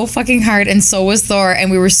so fucking hard, and so was Thor. And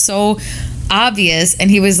we were so... obvious,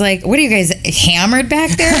 and he was like, what are you guys hammered back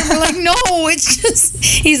there? And we're like, no, it's just,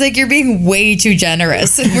 he's like, you're being way too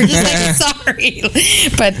generous, and we're just sorry.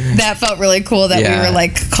 But that felt really cool that we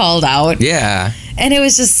were called out. Yeah. And it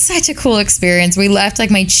was just such a cool experience. We left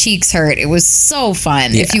my cheeks hurt. It was so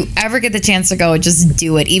fun. If you ever get the chance to go, just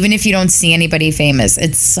do it. Even if you don't see anybody famous,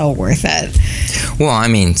 it's so worth it.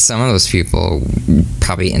 Well, some of those people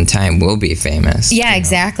probably in time will be famous. Yeah,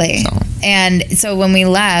 exactly. So. And so when we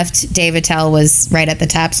left, Dave Attell was right at the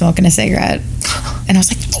top smoking a cigarette. And I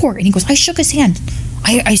was like, Thor. And he goes, I shook his hand.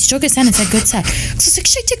 I shook his hand and said, good set. So I was like,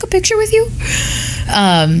 should I take a picture with you?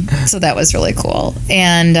 So that was really cool.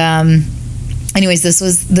 And... anyways, this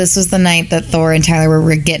was the night that Thor and Tyler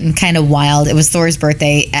were getting kind of wild. It was Thor's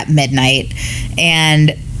birthday at midnight,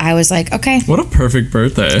 and I was like, okay. What a perfect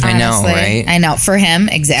birthday. Honestly, I know, right? I know. For him,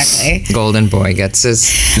 exactly. Golden boy gets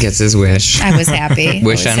his wish. I was happy.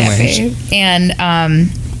 Wish on wish. And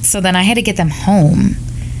so then I had to get them home,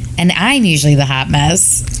 and I'm usually the hot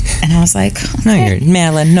mess. And I was like, okay. No, you're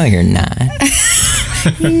Madeline. No, you're not.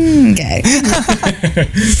 Okay.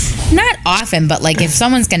 Not often, but if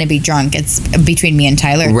someone's going to be drunk, it's between me and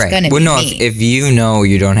Tyler. It's going to be me. If you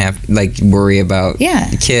don't have worry about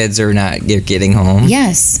kids or not getting home.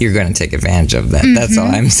 Yes. You're going to take advantage of that. Mm-hmm. That's all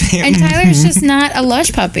I'm saying. And Tyler's just not a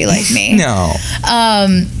lush puppy like me. No.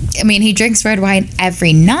 He drinks red wine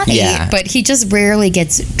every night, but he just rarely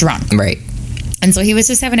gets drunk. Right. And so he was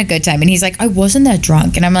just having a good time. And he's like, I wasn't that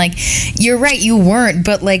drunk. And I'm like, you're right, you weren't.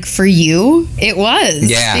 But for you, it was.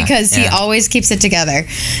 Yeah. Because he always keeps it together.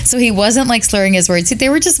 So he wasn't slurring his words. They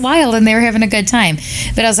were just wild and they were having a good time.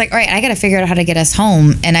 But I was like, all right, I got to figure out how to get us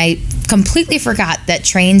home. And I completely forgot that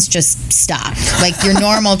trains just stop. Your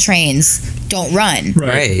normal trains don't run.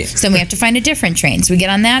 Right. So then we have to find a different train. So we get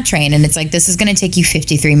on that train and it's this is going to take you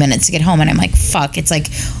 53 minutes to get home. And I'm like, fuck, it's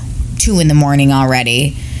 2 a.m.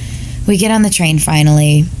 already. We get on the train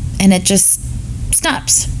finally, and it just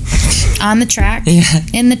stops on the track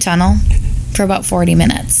in the tunnel for about 40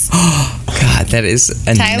 minutes. Oh, God, that is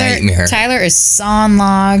a nightmare. Tyler is sawing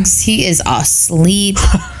logs. He is asleep.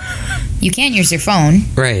 You can't use your phone.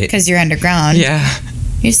 Right. Because you're underground. Yeah.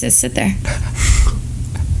 You just sit there.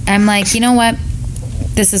 I'm like, you know what?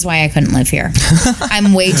 This is why I couldn't live here.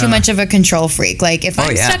 I'm way too much of a control freak. If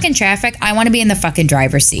I'm stuck in traffic, I want to be in the fucking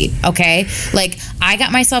driver's seat, okay? I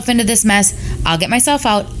got myself into this mess. I'll get myself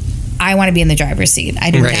out. I want to be in the driver's seat.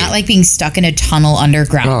 I do not like being stuck in a tunnel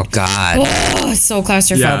underground. Oh, God. Oh, so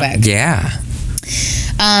claustrophobic. Yeah.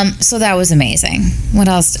 So that was amazing. What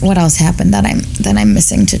else happened that I'm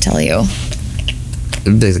missing to tell you?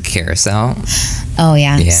 The carousel. Oh,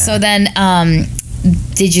 yeah. So then...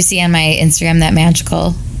 did you see on my Instagram that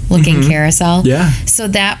magical looking carousel. Yeah. So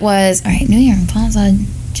that was, all right, New York Plaza,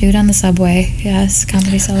 Jude on the subway. Yes,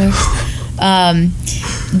 Comedy Cellar.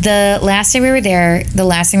 The last day we were there, the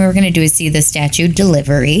last thing we were going to do is see the statue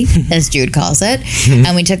delivery, as Jude calls it.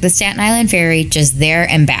 And we took the Staten Island ferry just there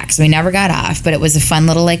and back. So we never got off, but it was a fun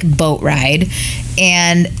little like boat ride.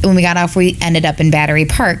 And when we got off, we ended up in Battery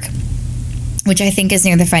Park, which I think is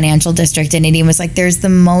near the financial district. And Nadine was like, there's the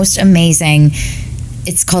most amazing,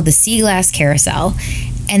 it's called the Sea Glass Carousel.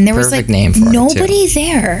 And there was Perfect like name for it, nobody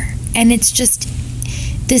there. And it's just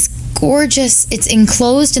this gorgeous, it's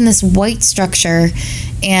enclosed in this white structure.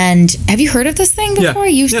 And have you heard of this thing before?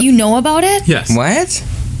 You know about it? Yes. What?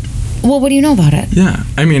 Well, what do you know about it? Yeah.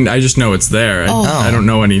 I mean, I just know it's there. I don't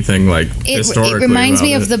know anything like historically. It reminds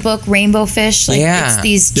me about of the book Rainbow Fish. Like it's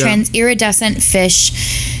these iridescent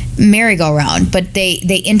fish merry-go-round, but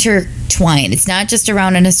they intertwine. It's not just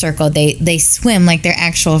around in a circle. They swim like they're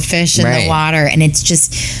actual fish in the water, and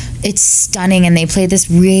it's stunning. And they play this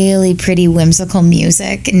really pretty whimsical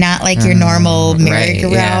music, not like your normal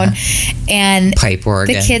merry-go-round. And pipe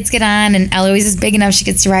organ. The kids get on, and Eloise is big enough she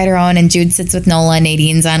gets to ride her own, and Jude sits with Nola, and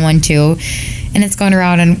Nadine's on one too. And it's going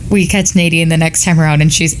around, and we catch Nadine the next time around,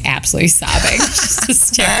 and she's absolutely sobbing. She's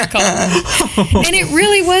hysterical. And it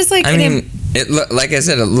really was like... I mean, like I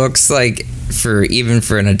said, it looks like for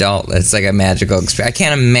an adult, it's like a magical experience. I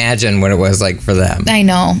can't imagine what it was like for them. I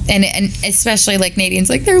know. And especially like Nadine's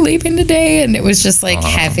like, they're leaving today, and it was just like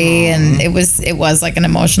heavy, and it was like an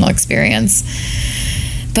emotional experience.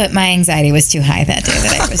 But my anxiety was too high that day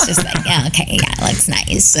that I was just like, yeah, okay, yeah, it looks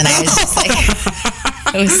nice. And I was just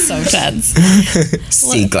like, it was so tense.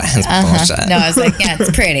 Sea glass bullshit. No, I was like, yeah,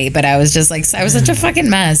 it's pretty. But I was just like, I was such a fucking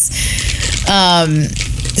mess.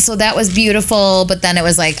 So that was beautiful. But then it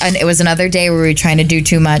was like, it was another day where we were trying to do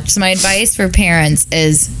too much. So my advice for parents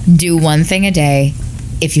is do one thing a day.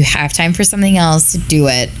 If you have time for something else, do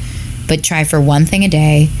it. But try for one thing a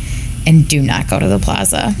day. And do not go to the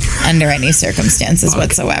plaza under any circumstances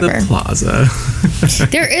whatsoever. The plaza.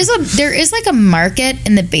 There is like a market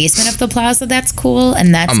in the basement of the plaza that's cool,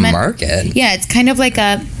 and that's market. Yeah, it's kind of like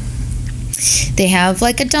they have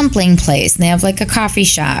like a dumpling place, and they have like a coffee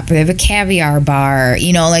shop, or they have a caviar bar.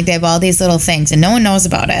 You know, like they have all these little things, and no one knows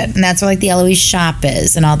about it. And that's where like the Eloise shop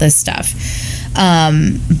is, and all this stuff.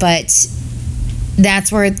 But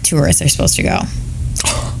that's where tourists are supposed to go.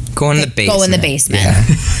 Go in the basement. Go in the basement. Yeah.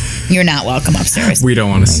 You're not welcome upstairs. We don't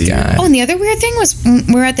want to see it. Oh, and the other weird thing was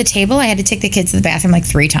we were at the table. I had to take the kids to the bathroom like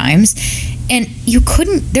 3 times. And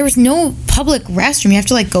there was no public restroom. You have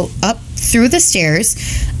to like go up through the stairs,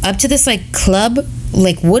 up to this like club,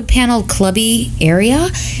 like wood paneled clubby area.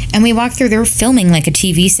 And we walked through, they were filming like a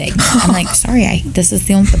TV segment. I'm like, sorry, this is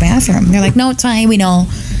the bathroom. They're like, no, it's fine, we know.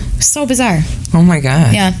 So bizarre. Oh my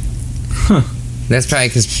God. Yeah. Huh. That's probably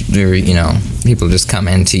because people just come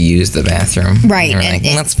in to use the bathroom. Right. And they're like,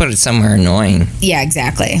 let's put it somewhere annoying. Yeah,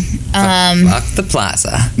 exactly. Fuck the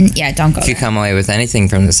plaza. Yeah, don't go If you come away with anything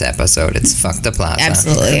from this episode, it's fuck the plaza.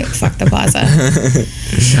 Absolutely. Fuck the plaza.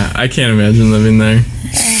 Yeah, I can't imagine living there.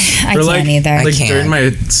 I can't either. Like during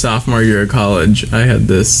my sophomore year of college, I had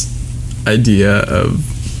this idea of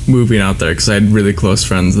moving out there because I had really close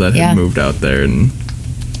friends that had moved out there and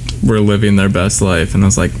were living their best life. And I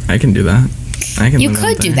was like, I can do that. You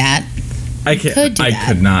could do that. I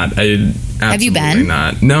could not. Have you been?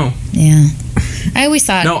 Not. No. Yeah. I always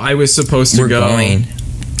thought. No, I was supposed to go. Going.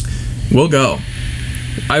 We'll go.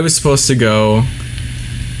 I was supposed to go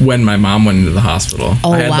when my mom went into the hospital.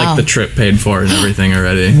 Oh, I had like the trip paid for and everything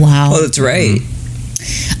already. Wow. Oh, that's right.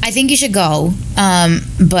 I think you should go.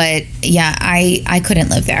 But yeah, I couldn't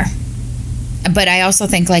live there. But I also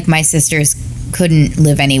think like my sisters couldn't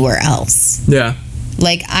live anywhere else. Yeah.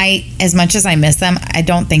 Like as much as I miss them, I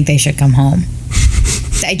don't think they should come home.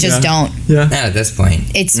 I just don't. Yeah. Not at this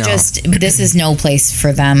point. It's just, this is no place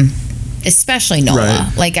for them, especially Nola.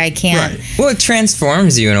 Right. Like I can't. Right. Well, it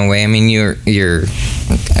transforms you in a way. I mean, you're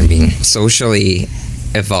socially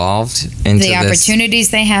evolved into the opportunities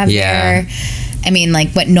they have there. I mean,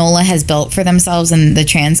 like what Nola has built for themselves and the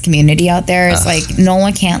trans community out there is like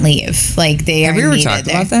Nola can't leave. Like they have are we ever needed talked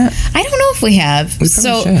there. about that? I don't know if we have. We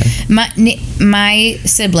probably should. My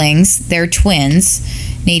siblings, they're twins,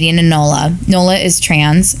 Nadine and Nola. Nola is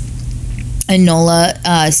trans. And Nola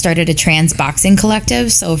started a trans boxing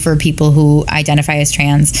collective. So for people who identify as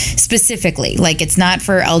trans, specifically, like it's not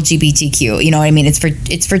for LGBTQ. You know what I mean?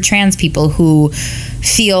 It's for trans people who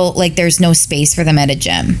feel like there's no space for them at a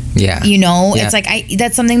gym. Yeah. You know, Yeah. it's like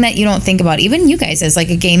that's something that you don't think about. Even you guys, as like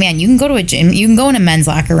a gay man, you can go to a gym, you can go in a men's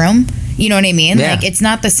locker room. You know what I mean? Yeah. Like, it's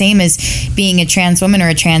not the same as being a trans woman or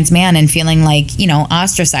a trans man and feeling like, you know,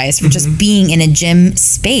 ostracized for just being in a gym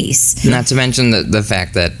space. Not to mention the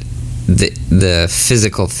fact that the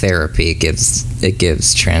physical therapy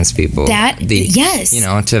gives trans people yes, you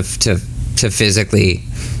know, to physically,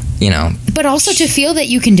 you know, but also to feel that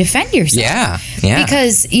you can defend yourself. Yeah.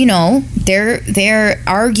 Because, you know, they're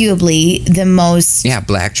arguably the most. Yeah,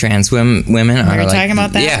 black trans women are were like, talking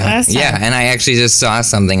about that last time. Yeah, and I actually just saw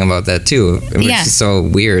something about that too. Which is so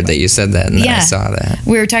weird that you said that, and then I saw that.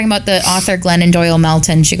 We were talking about the author Glennon Doyle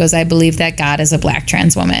Melton. She goes, I believe that God is a black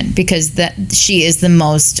trans woman because that she is the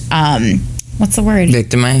most what's the word?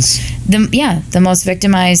 Victimized? The most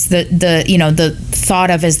victimized, the you know, the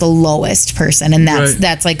thought of as the lowest person, and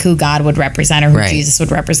that's like who God would represent or who Jesus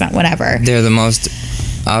would represent, whatever. They're the most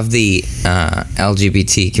of the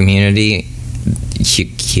LGBT community,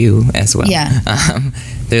 Q as well. Yeah.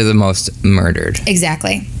 They're the most murdered.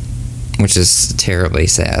 Exactly. Which is terribly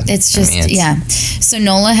sad. It's just, So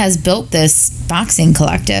NOLA has built this boxing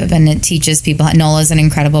collective, and it teaches people. NOLA's an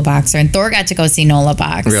incredible boxer, and Thor got to go see NOLA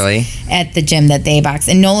box. Really? At the gym that they box.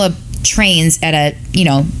 And NOLA trains at a, you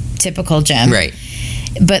know, typical gym. Right.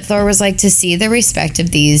 But Thor was like, to see the respect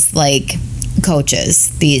of these, like,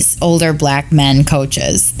 coaches, these older black men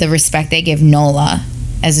coaches, the respect they give NOLA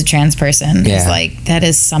as a trans person is like, that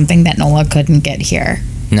is something that NOLA couldn't get here.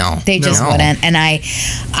 No, they just wouldn't. And I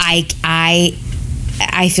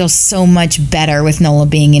feel so much better with NOLA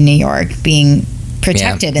being in New York, being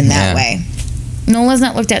protected in that way. NOLA's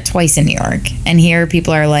not looked at twice in New York, and here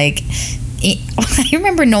people are like. I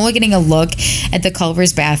remember NOLA getting a look at the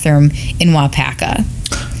Culver's bathroom in Wapaka.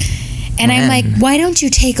 And I'm like, why don't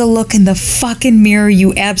you take a look in the fucking mirror,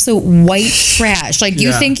 you absolute white trash? Like,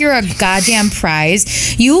 you think you're a goddamn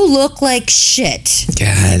prize? You look like shit.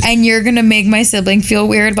 God. And you're going to make my sibling feel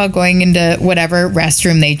weird about going into whatever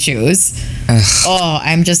restroom they choose. Ugh. Oh,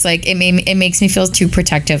 I'm just like, it makes me feel too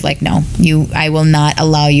protective. Like, no, I will not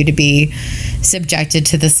allow you to be subjected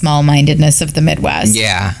to the small-mindedness of the Midwest.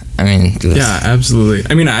 Yeah. I mean. Yeah,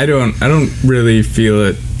 absolutely. I mean, I don't really feel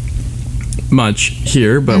it much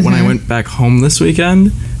here, but when I went back home this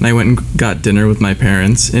weekend and I went and got dinner with my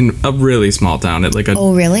parents in a really small town at like a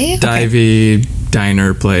divey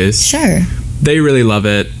diner place. Sure. They really love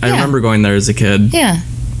it. I remember going there as a kid. Yeah.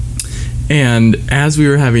 And as we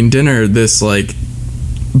were having dinner, this like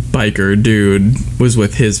biker dude was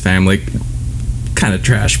with his family, kind of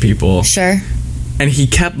trash people. Sure. And he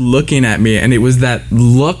kept looking at me, and it was that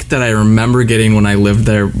look that I remember getting when I lived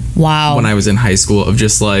there. Wow. When I was in high school, of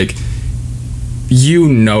just like, you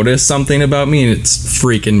notice something about me and it's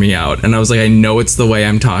freaking me out. And I was like, I know it's the way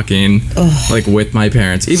I'm talking, like with my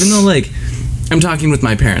parents. Even though like I'm talking with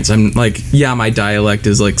my parents, I'm like, yeah, my dialect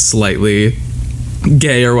is like slightly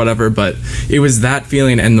gay or whatever, but it was that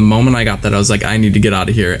feeling. And the moment I got that, I was like, I need to get out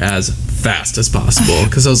of here as fast as possible,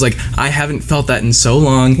 because I was like, I haven't felt that in so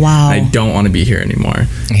long. Wow. I don't want to be here anymore.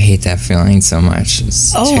 I hate that feeling so much.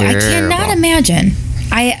 It's terrible. I cannot imagine.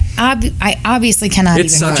 I obviously cannot.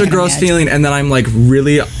 It's such a gross feeling, and then I'm like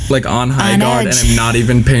really like on high guard, and I'm not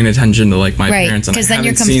even paying attention to like my parents, and because then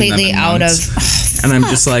you're completely out of. And I'm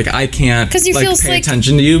just like, I can't you like pay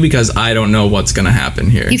attention to you because I don't know what's gonna happen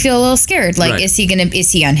here. You feel a little scared. Like, is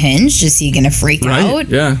he unhinged? Is he gonna freak out?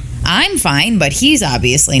 Yeah. I'm fine, but he's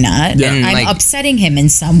obviously not. Yeah. I'm like, upsetting him in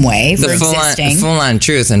some way for existing. The full-on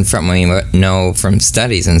truth, and from what we know from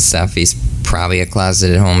studies and stuff, he's probably a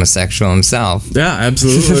closeted homosexual himself. Yeah,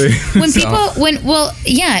 absolutely. When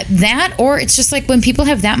that, or it's just like when people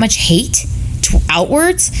have that much hate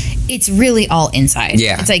outwards, it's really all inside.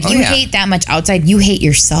 Yeah. It's like you hate that much outside, you hate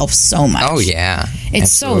yourself so much. Oh, yeah.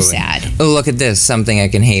 It's so sad. Oh, look at this. Something I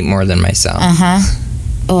can hate more than myself.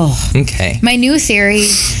 Oh. Okay. My new theory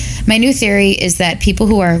is that people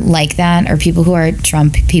who are like that, or people who are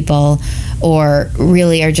Trump people, or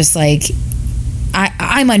really are just like,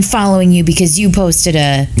 I'm unfollowing you because you posted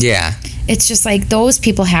a... Yeah. It's just like, those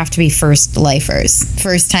people have to be first lifers,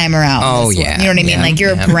 first time around. Oh, yeah. You know what I mean? Like,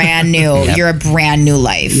 you're a brand new, you're a brand new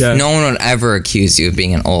life. Yeah. No one would ever accuse you of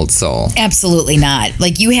being an old soul. Absolutely not.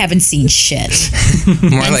 Like, you haven't seen shit.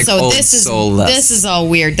 More and like so old soulless. This is all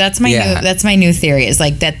weird. That's my new theory, is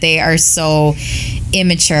like that they are so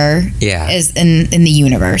immature is in the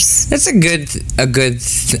universe. That's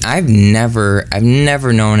I've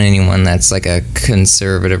never known anyone that's like a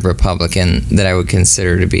conservative Republican that I would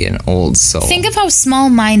consider to be an old soul. Think of how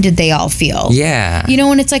small-minded they all feel. Yeah. You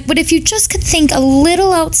know, and it's like, but if you just could think a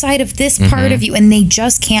little outside of this part of you, and they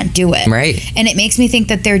just can't do it. Right. And it makes me think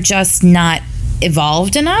that they're just not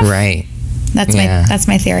evolved enough. Right. That's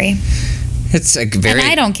my theory. It's like very. And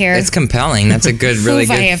I don't care. It's compelling. That's a good, really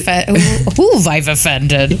who good. Who I've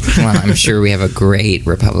offended? Well, I'm sure we have a great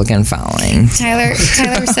Republican following. Tyler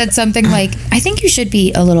said something like, "I think you should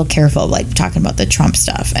be a little careful, like talking about the Trump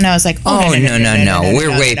stuff." And I was like, "Oh, no.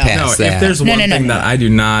 We're way past that." If there's one thing that I do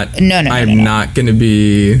not, I'm not going to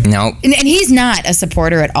be. Nope. And he's not a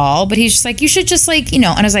supporter at all, but he's just like, you should just like, and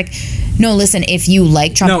I was like, no, listen, if you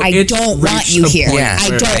like Trump, I don't want you here. Yeah,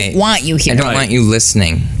 I don't want you here. I don't want you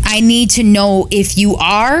listening. I need to know if you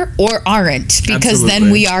are or aren't, because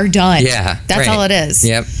then we are done. Yeah. That's all it is.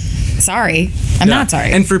 Yep. Sorry. I'm not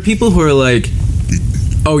sorry. And for people who are like,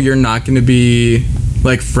 oh, you're not going to be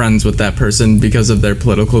like friends with that person because of their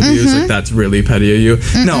political views, like that's really petty of you.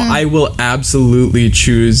 No, I will absolutely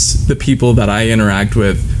choose the people that I interact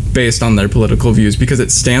with based on their political views, because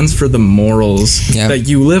it stands for the morals that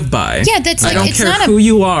you live by. Yeah, that's like, I don't it's care not who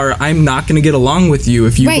you are. I'm not going to get along with you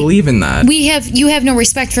if you believe in that. You have no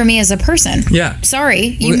respect for me as a person. Yeah.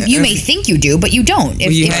 Sorry. You may think you do, but you don't.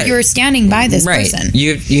 If you're standing by this person.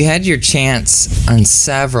 You had your chance on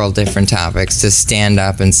several different topics to stand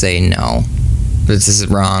up and say, no, this is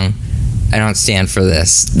wrong. I don't stand for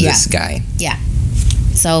this guy. Yeah.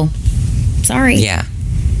 So, sorry. Yeah.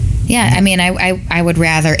 Yeah, I mean, I would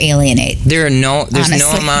rather alienate. There's no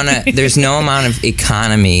amount of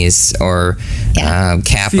economies or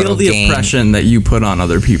capital Feel the gain. oppression that you put on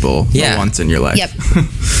other people for once in your life. Yep.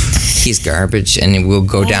 He's garbage, and it will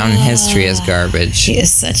go down in history as garbage. He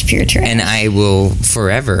is such pure trash. And I will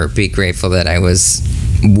forever be grateful that I was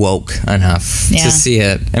woke enough to see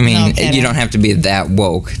it. I mean, you don't have to be that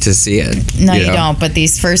woke to see it. No, you don't. But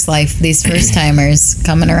these first timers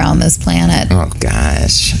coming around this planet. Oh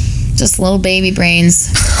gosh. Just little baby brains.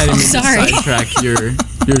 I didn't mean to sidetrack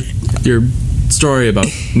your story about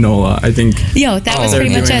NOLA. I think that was pretty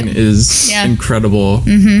much it. Is incredible.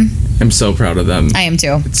 Mm-hmm. I'm so proud of them. I am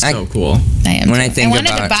too. It's so cool. I am.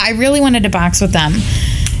 I really wanted to box with them.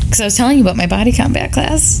 Because I was telling you about my body combat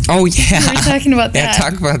class. Oh, yeah. We were talking about that. Yeah,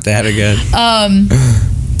 talk about that again.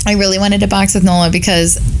 I really wanted to box with Nola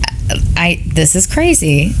because this is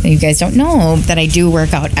crazy. You guys don't know that I do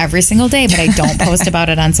work out every single day, but I don't post about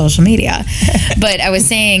it on social media. But I was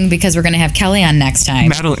saying, because we're going to have Kelly on next time.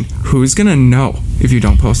 Madeline, who's going to know if you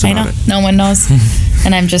don't post about it? No one knows.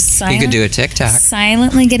 And I'm just you could do a TikTok.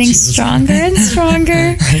 Silently getting stronger and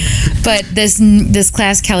stronger. But this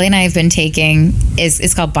class Kelly and I have been taking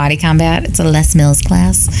it's called Body Combat. It's a Les Mills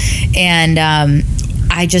class. And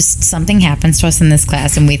something happens to us in this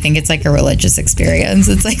class, and we think it's like a religious experience.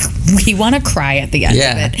 It's like we want to cry at the end of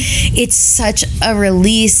it. It's such a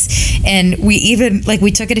release, and we even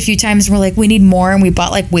we took it a few times, and we're like, we need more, and we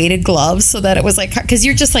bought like weighted gloves so that it was like, because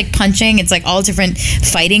you're just like punching. It's like all different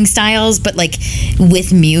fighting styles, but like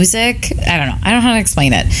with music. I don't know how to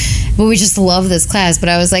explain it, but we just love this class. But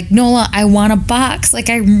I was like, Nola, I want to box. Like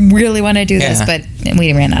I really want to do this, but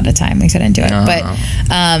we ran out of time. We couldn't do it. But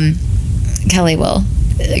Kelly will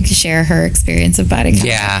share her experience of body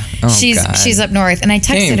combat. Yeah. She's up north, and I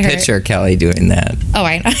texted her. Picture Kelly doing that. Oh,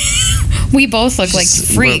 I know. We both look like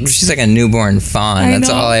freaks. She's like a newborn fawn. That's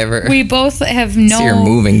all I ever. We both have no. See her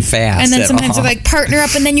moving fast. And then sometimes we're like partner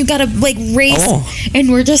up, and then you gotta like race,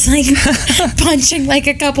 and we're just like punching like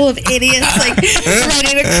a couple of idiots, like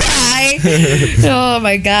ready to cry. Oh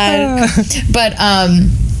my god. But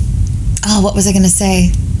what was I gonna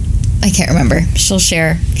say? I can't remember. She'll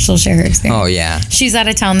share her experience. Oh, yeah. She's out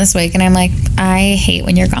of town this week, and I'm like, I hate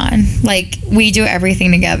when you're gone. Like, we do everything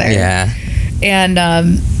together. Yeah. And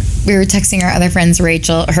we were texting our other friends,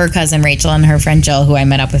 Rachel, her cousin Rachel, and her friend Jill, who I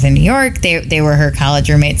met up with in New York. They were her college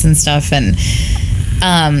roommates and stuff. And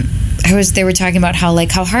they were talking about how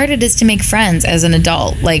hard it is to make friends as an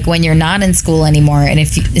adult, like when you're not in school anymore, and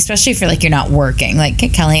especially if you're not working, like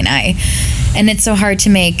Kelly and I. And it's so hard to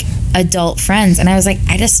make adult friends. And I was like,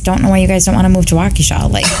 I just don't know why you guys don't want to move to Waukesha.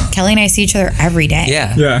 Like, Kelly and I see each other every day.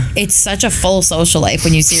 Yeah. It's such a full social life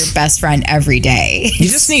when you see your best friend every day. You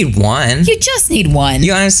just need one. You just need one.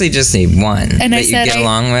 You honestly just need one and that you get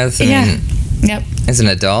along with. Yep. As an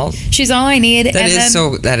adult, she's all I need.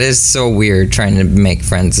 That is so weird trying to make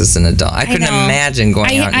friends as an adult. I couldn't imagine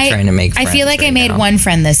going out and trying to make friends. I feel like I made one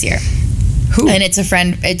friend this year. Who? And it's a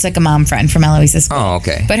friend. It's like a mom friend from Eloise's school. Oh,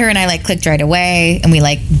 okay. But her and I clicked right away, and we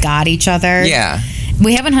got each other. Yeah.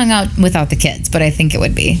 We haven't hung out without the kids, but I think it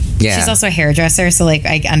would be. Yeah. She's also a hairdresser, so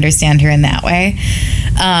I understand her in that way.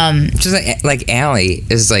 Just like Allie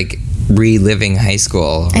is reliving high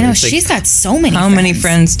school. I know, she's got so many How many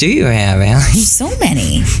friends do you have, Allie? So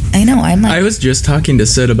many. I know. I was just talking to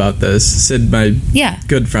Sid about this. Sid, my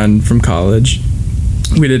good friend from college.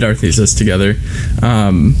 We did our thesis together.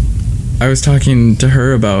 I was talking to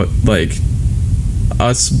her about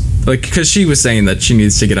us, like, because she was saying that she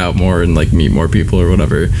needs to get out more and like meet more people or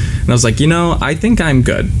whatever, and I was like, I think I'm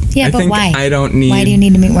good. Yeah, I but think why? I don't need. Why do you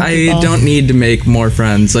need to meet more people? I don't need to make more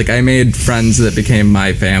friends. Like, I made friends that became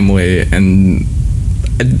my family, and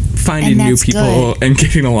finding new people and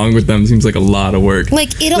getting along with them seems like a lot of work.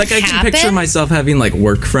 Like, it'll happen. I can picture myself having like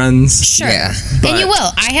work friends. Sure. Yeah. And you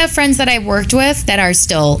will. I have friends that I've worked with that are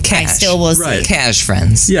still, I still will see. Cash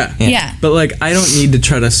friends. Yeah. Yeah. But like, I don't need to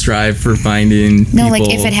try to strive for finding No, people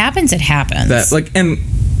like, if it happens, it happens. that like, and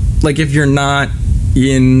like, if you're not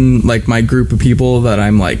in like my group of people that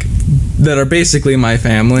I'm like, that are basically my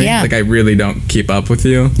family, like, I really don't keep up with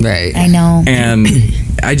you. Right. I know. And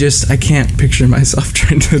I can't picture myself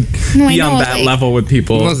trying to be on that level with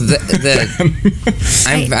people. Well,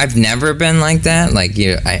 I've never been like that. Like,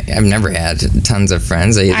 I've never had tons of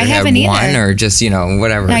friends. I either have one or just,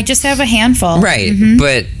 whatever. I just have a handful. Right. Mm-hmm.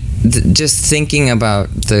 But just thinking about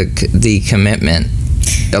the commitment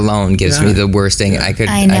alone gives me the worst thing. I could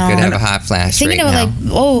have a hot flash Thinking right about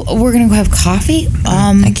now. like, we're gonna go have coffee.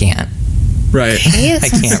 I can't. Right. Okay, I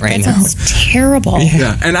can't right now. That sounds terrible.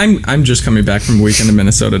 Yeah, and I'm just coming back from a weekend in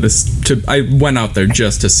Minnesota to I went out there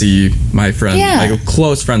just to see my friends, like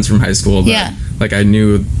close friends from high school. That, like, I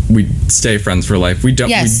knew we'd stay friends for life. We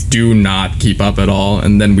do not keep up at all,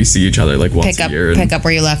 and then we see each other like once a year. Pick up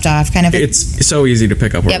where you left off, kind of. It's so easy to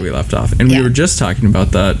pick up where we left off, and we were just talking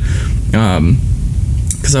about that.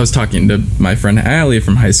 Because I was talking to my friend Allie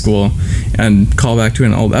from high school, and call back to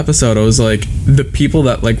an old episode. I was like, the people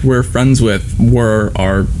that like we're friends with were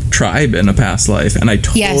our tribe in a past life, and I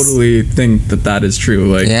totally think that is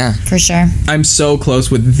true. Like, yeah, for sure. I'm so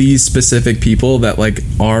close with these specific people that like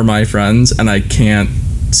are my friends, and I can't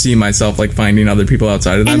see myself like finding other people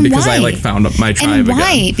outside of them. And because why? I like found my tribe and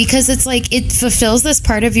why? again. Because it's like it fulfills this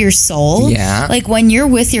part of your soul. Yeah. Like when you're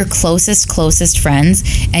with your closest friends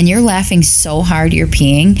and you're laughing so hard you're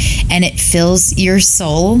peeing and it fills your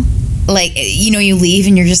soul. Like, you leave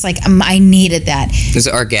and you're just like, I needed that. It's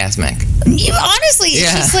orgasmic. Honestly,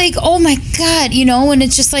 it's just like, oh my God, and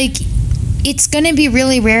it's just like, it's going to be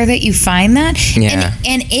really rare that you find that. Yeah.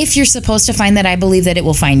 And if you're supposed to find that, I believe that it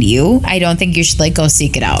will find you. I don't think you should like go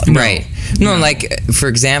seek it out. Right. No, like, for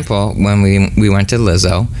example, when we went to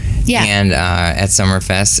Lizzo. Yeah. And at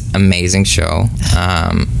Summerfest, amazing show.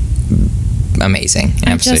 Amazing.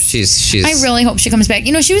 Absolutely. She's I really hope she comes back.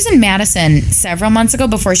 She was in Madison several months ago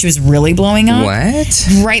before she was really blowing up. What?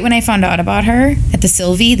 Right when I found out about her at the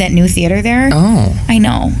Sylvie, that new theater there. Oh. I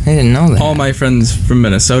know. I didn't know that. All my friends from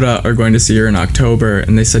Minnesota are going to see her in October,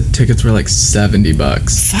 and they said tickets were like $70.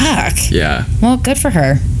 Fuck. Yeah. Well, good for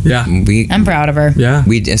her. Yeah. I'm proud of her. Yeah.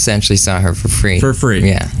 We essentially saw her for free. For free.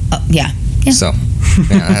 Yeah. Yeah. So,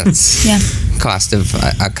 that's cost of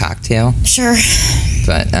a cocktail. Sure.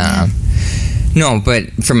 But, no, but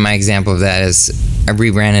from my example of that is we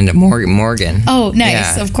ran into Morgan. Oh,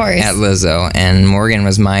 nice, of course. At Lizzo. And Morgan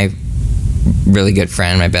was my really good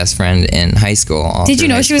friend, my best friend in high school. Did you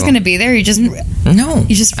know she was going to be there? You just... No.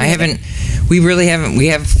 You just... I haven't... We really haven't... We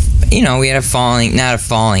have... we had a falling... Not a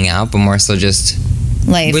falling out, but more so just...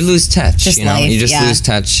 Life. We lose touch, just life, You just lose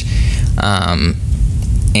touch.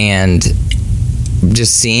 And...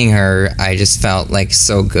 just seeing her, I just felt like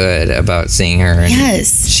so good about seeing her. And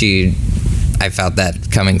I felt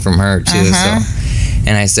that coming from her too. So,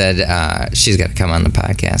 and I said, she's got to come on the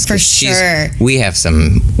podcast. For sure. We have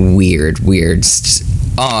some weird,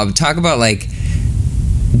 talk about like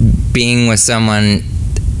being with someone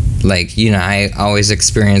like, I always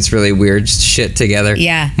experience really weird shit together.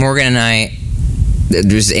 Yeah. Morgan and I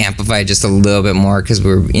just amplified just a little bit more because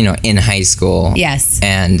we were, in high school. Yes.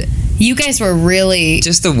 And you guys were really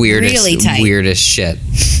just the weirdest shit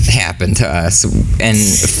happened to us, and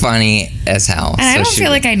funny as hell. And I don't feel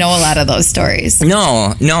like I know a lot of those stories.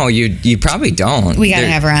 No, you probably don't. We gotta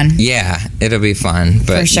have her on. Yeah, it'll be fun.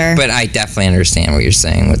 But, for sure. But I definitely understand what you're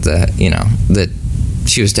saying with that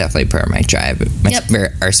she was definitely part of my tribe,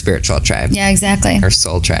 our spiritual tribe. Yeah, exactly. Our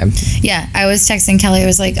soul tribe. Yeah, I was texting Kelly. I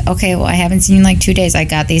was like, okay, well, I haven't seen you in like 2 days. I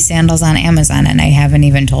got these sandals on Amazon, and I haven't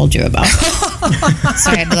even told you about them. So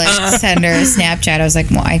I had to like send her a Snapchat. I was like,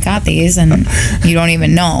 well, I got these, and you don't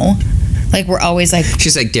even know. Like, we're always like...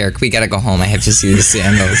 She's like, Derek, we gotta go home. I have to see the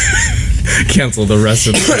sandals. Cancel the rest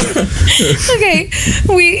of the Okay,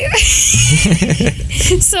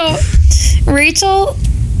 So, Rachel...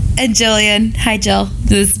 and Jillian, hi Jill.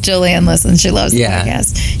 This Jillian listens. She loves the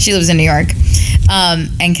podcast. She lives in New York.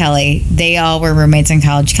 And Kelly, they all were roommates in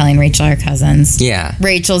college. Kelly and Rachel are cousins. Yeah.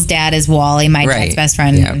 Rachel's dad is Wally, my dad's best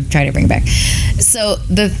friend. Yeah. Try to bring it back. So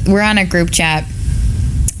we're on a group chat,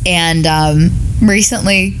 and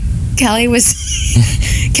recently Kelly was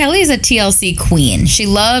Kelly's a TLC queen. She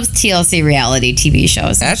loves TLC reality TV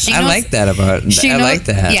shows. I like that about. I like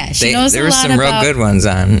that. Yeah, she knows there a were lot some real about- good ones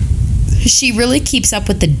on. She really keeps up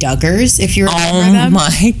with the Duggars, if you remember Oh them.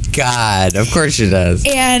 my God! Of course she does.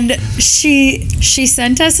 And she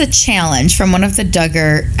sent us a challenge from one of the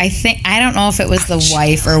Duggar. I don't know if it was the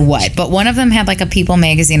wife or what, but one of them had like a People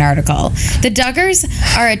magazine article. The Duggars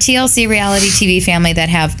are a TLC reality TV family that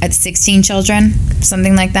have 16 children,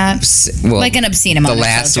 something like that, Well, like an obscene amount. The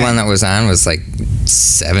last one that was on was like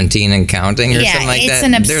 17 and counting, or something like that.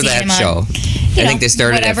 An obscene They're that amount. show. I think they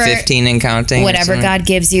started at 15 and counting. Whatever God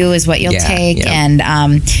gives you is what you'll take. Yeah.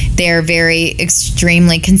 And they're very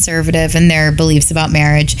extremely conservative in their beliefs about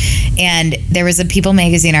marriage. And there was a People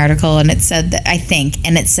magazine article, and it said that I think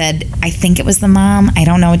it was the mom. I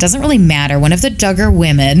don't know. It doesn't really matter. One of the Duggar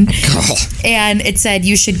women. And it said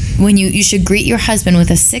you should greet your husband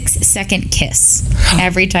with a 6-second kiss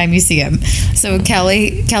every time you see him. So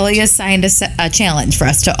Kelly assigned a challenge for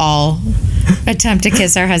us to all attempt to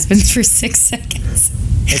kiss our husbands for 6 seconds.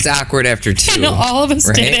 It's awkward after 2. And all of us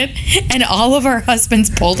right? did it, and all of our husbands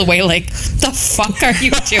pulled away like, the fuck are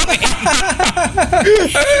you doing?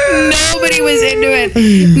 Nobody was into it.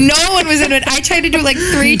 No one was into it. I tried to do it like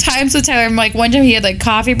 3 times with Tyler. I'm like, one time he had like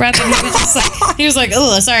coffee breath, and he was like,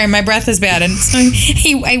 oh, sorry, my breath is bad. And so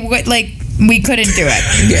we couldn't do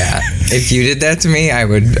it. Yeah. If you did that to me, I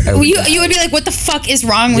would You would be like, what the fuck is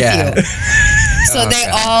wrong with you? So they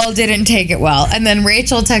all didn't take it well. And then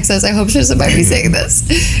Rachel texts us. I hope she doesn't mind me saying this.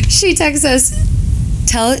 She texts us,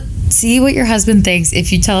 see what your husband thinks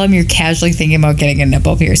if you tell him you're casually thinking about getting a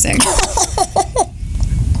nipple piercing.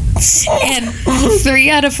 And 3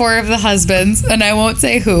 out of 4 of the husbands, and I won't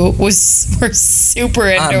say who, were super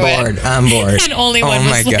into it. On board. And only one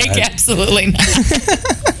was like, absolutely not.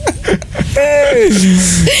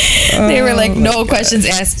 They were like, no questions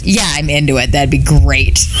asked. Yeah, I'm into it. That'd be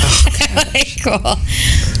great. Like, cool.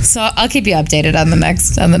 So I'll keep you updated on the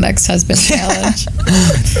next husband challenge.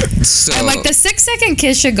 So, I'm like, the 6-second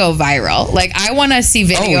kiss should go viral. Like, I want to see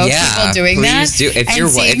video of people doing that. Please do.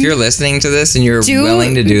 If you're listening to this and you're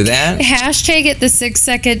willing to do that, hashtag it the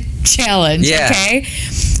 6-second challenge. Yeah. Okay.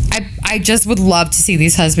 I just would love to see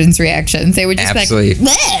these husbands' reactions. They would just be like,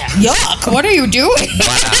 yuck, what are you doing?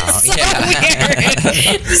 Wow.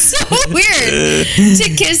 Weird. So weird to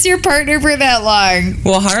kiss your partner for that long.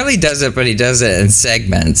 Well, Harley does it, but he does it in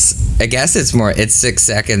segments. I guess it's 6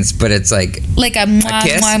 seconds, but it's like a mwah, a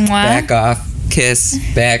kiss, mwah, mwah. back off, kiss,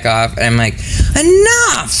 back off. And I'm like,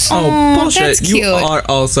 enough. Oh, bullshit. That's cute. You are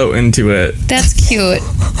also into it. That's cute.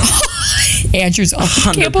 Andrew's off.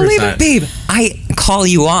 I can't 100%. believe it. Babe, I call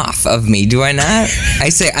you off of me, do I not? I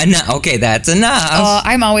say, enough. Okay, that's enough. Oh,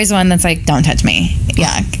 I'm always one that's like, don't touch me.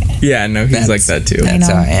 Yuck. Yeah, no, he's like that too. That's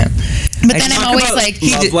how I am. But then I'm always like,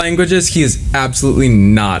 love languages. He is absolutely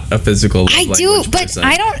not a physical love language person.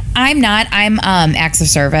 I'm not. I'm acts of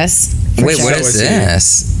service. Wait, sure. what is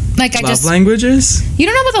this? Like love languages? You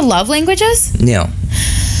don't know what the love language is? No.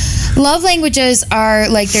 Love languages are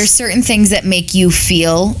like, there's certain things that make you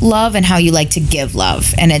feel love and how you like to give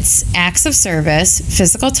love. And it's acts of service,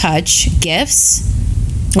 physical touch, gifts,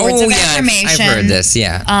 words of affirmation. I've heard this,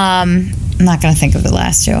 yeah. I'm not going to think of the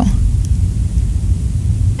last 2.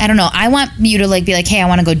 I don't know. I want you to be like, hey, I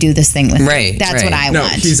want to go do this thing with you. That's what I want. No,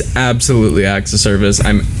 he's absolutely acts of service.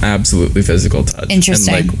 I'm absolutely physical touch.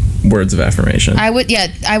 Interesting. And words of affirmation. I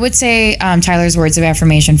would say Tyler's words of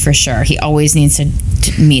affirmation for sure. He always needs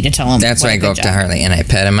me to tell him. That's why I go up to Harley and I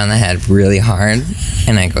pet him on the head really hard,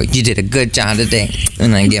 and I go, "You did a good job today,"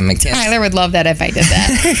 and I give him a kiss. Tyler would love that if I did that.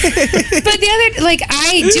 But the other,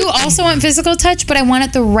 I do also want physical touch, but I want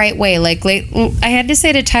it the right way. Like I had to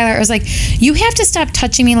say to Tyler, I was like, "You have to stop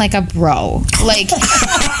touching me like a bro." Like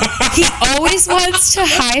he always wants to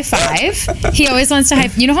high five. He always wants to high.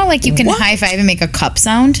 You know how you can high five and make a cup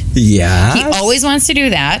sound? Yeah. He always wants to do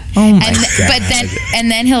that. Oh my God. But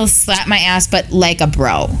then he'll slap my ass, but like a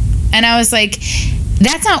bro. And I was like,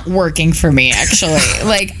 that's not working for me, actually.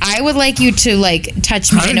 I would like you to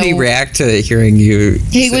touch me. How did he react to hearing you?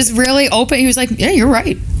 He was really open. He was like, yeah, you're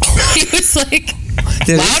right. He was like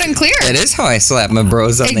loud and clear. That is how I slap my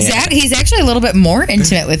bros on the head. He's actually a little bit more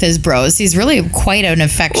intimate with his bros. He's really quite an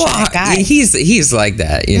affectionate guy. He's like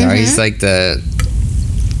that, you know. He's like the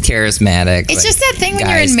charismatic. It's just that thing when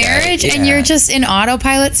you're in marriage and you're just in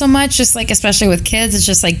autopilot so much, just especially with kids, it's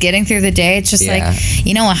just getting through the day. It's just a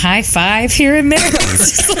high five here and there.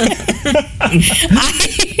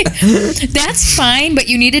 That's fine, but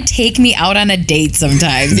you need to take me out on a date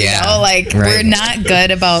sometimes. You know? We're not good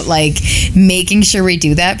about making sure we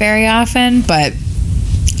do that very often, but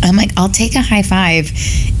I'm like, I'll take a high five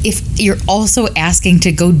if you're also asking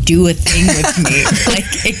to go do a thing with me. Like,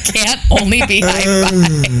 it can't only be high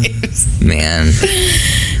fives. Man.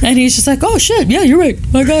 And he's just like, oh, shit. Yeah, you're right.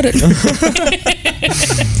 I got it.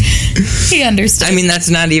 He understood. I mean, that's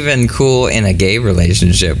not even cool in a gay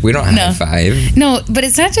relationship. We don't high five. No, but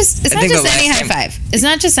it's not just any high five. It's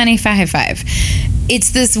not just any high five. It's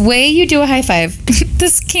this way you do a high five.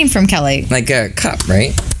 This came from Kelly. Like a cup,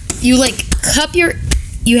 right? You like cup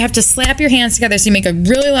you have to slap your hands together so you make a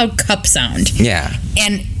really loud cup sound. Yeah.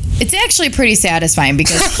 And it's actually pretty satisfying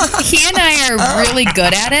because he and I are really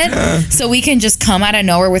good at it. So we can just come out of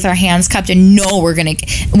nowhere with our hands cupped and know we're gonna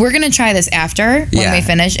try this after when we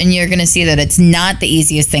finish, and you're gonna see that it's not the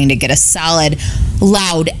easiest thing to get a solid,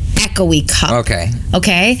 loud, echoey cup.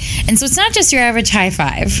 Okay? And so it's not just your average high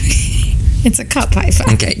five. It's a cup high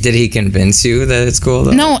five. Okay. Did he convince you that it's cool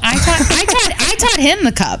though? No, I taught him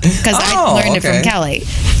the cup because I learned it from Kelly.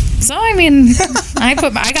 So I mean, I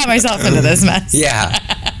got myself into this mess. Yeah.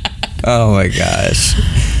 Oh my gosh.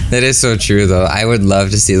 That is so true though. I would love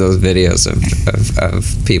to see those videos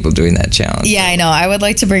of people doing that challenge. Yeah, I know. I would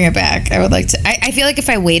like to bring it back. I would like to. I feel like if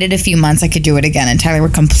I waited a few months, I could do it again, and Tyler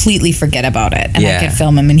would completely forget about it, and I could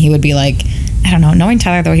film him, and he would be like, I don't know. Knowing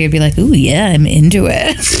Tyler though, he would be like, "Ooh, yeah, I'm into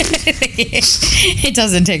it." It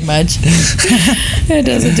doesn't take much. It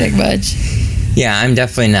doesn't take much. Yeah, I'm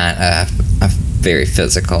definitely not a very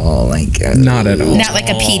physical, like not at all. Not like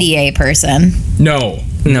a PDA person. No,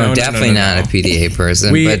 definitely not a PDA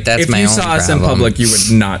person. But that's my own problem. If you saw us in public, you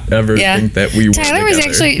would not ever think that we were Tyler together. was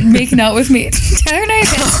actually making out with me. Tyler and I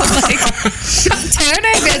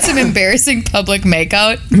have had some embarrassing public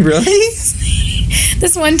makeout. Really?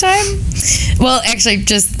 This one time, well, actually,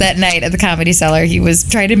 just that night at the Comedy Cellar, he was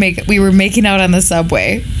trying to we were making out on the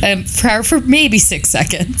subway, and for maybe 6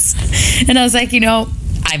 seconds, and I was like, I'm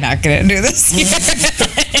not gonna do this here.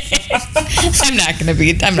 I'm not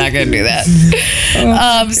gonna do that.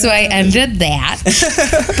 So I ended that.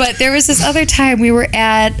 But there was this other time we were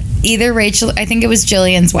at either Rachel, I think it was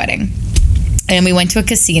Jillian's wedding. And we went to a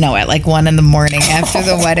casino at like 1 a.m. after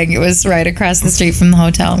the wedding. It was right across the street from the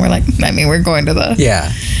hotel. And we're going to the... Yeah.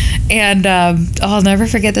 And I'll never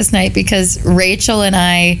forget this night because Rachel and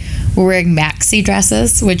I were wearing maxi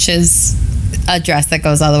dresses, which is a dress that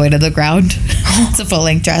goes all the way to the ground. It's a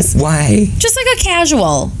full-length dress. Why? Just like a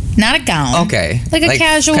casual, not a gown. Okay. Like a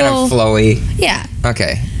casual... kind of flowy. Yeah.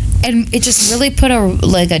 Okay. And it just really put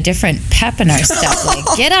a different pep in our step. Like,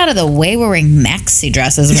 get out of the way. We're wearing maxi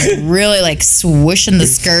dresses. We're really like swooshing the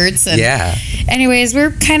skirts. And anyways,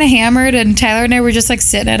 we're kind of hammered, and Tyler and I were just like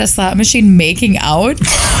sitting at a slot machine making out.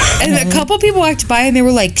 And a couple people walked by, and they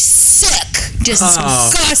were like, sick,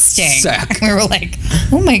 disgusting. Sick. And we were like,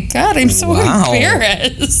 oh my God, I'm so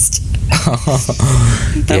embarrassed.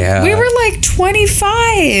 Yeah. We were like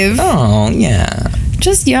 25. Oh, yeah.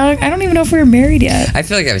 Just young. I don't even know if we were married yet. I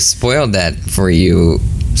feel like I've spoiled that for you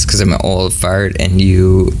just because I'm an old fart, and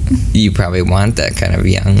you probably want that kind of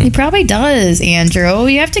young. He probably does, Andrew.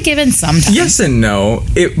 You have to give in sometimes. Yes and no.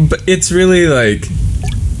 But it's really like,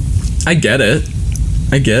 I get it.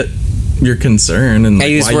 I get your concern, and like, I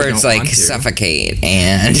use why words you don't like want to. suffocate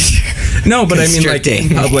and no, but I mean like in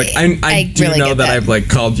public. I do really know that that I've like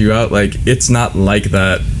called you out. Like, it's not like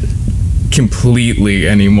that completely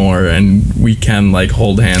anymore, and we can like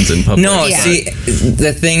hold hands in public. No, see,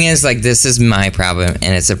 the thing is, like, this is my problem,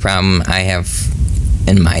 and it's a problem I have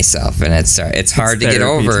in myself, and it's hard to get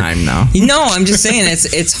over. Time now. No, I'm just saying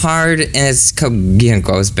it's hard, and it's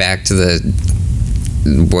goes back to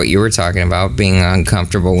what you were talking about, being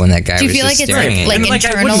uncomfortable when that guy was. Do you feel like it's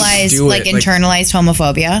internalized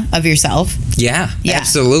homophobia of yourself? Yeah,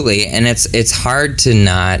 absolutely, and it's hard to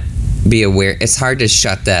not be aware. It's hard to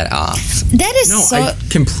shut that off. That is I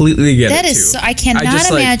completely get that it. Is so. I cannot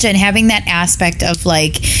imagine having that aspect of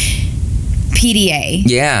like PDA.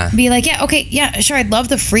 Yeah. Be like, yeah, okay, yeah, sure. I'd love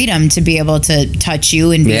the freedom to be able to touch you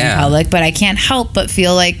and be in public, but I can't help but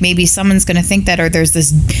feel like maybe someone's going to think that, or there's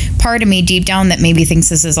this part of me deep down that maybe thinks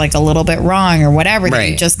this is like a little bit wrong or whatever that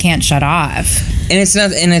you just can't shut off. And it's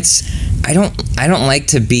not. And it's. I don't like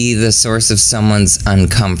to be the source of someone's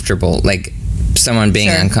uncomfortable. Like, someone being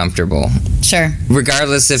uncomfortable. Sure.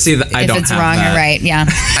 Regardless if it's wrong or right. Yeah.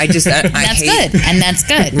 I just that's good, and that's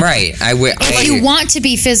good. Right. If you want to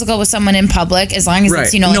be physical with someone in public, as long as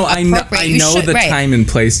it's appropriate. I know the time and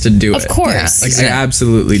place to do it. Of course. I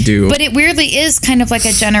absolutely do. But it weirdly is kind of like a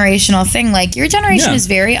generational thing. Like, your generation is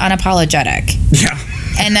very unapologetic. Yeah.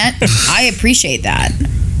 And that I appreciate that.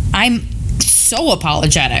 I'm so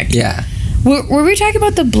apologetic. Yeah. Were we talking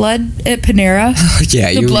about the blood at Panera? Yeah,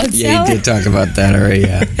 you did talk about that already.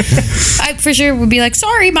 Yeah, I for sure would be like,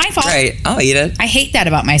 sorry, my fault. Right, I'll eat it. I hate that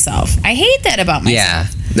about myself. Yeah,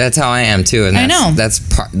 that's how I am too, and I know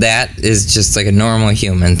that is just like a normal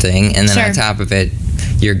human thing, and then on top of it,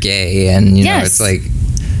 you're gay, and you know it's like,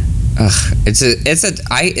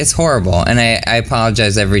 it's horrible, and I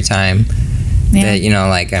apologize every time. Yeah. That, you know,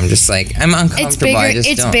 like, I'm just like, I'm uncomfortable.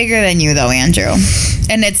 It's bigger than you, though, Andrew.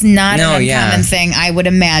 And it's not an uncommon thing, I would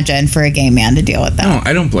imagine, for a gay man to deal with that. No,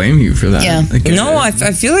 I don't blame you for that. Yeah.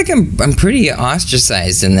 I feel like I'm pretty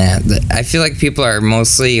ostracized in that. I feel like people are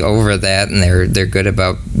mostly over that, and they're good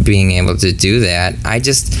about being able to do that.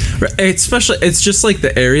 It's just like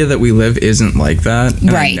the area that we live isn't like that.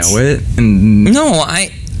 And right. I know it. And no,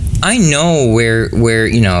 I know where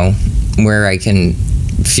you know, where I can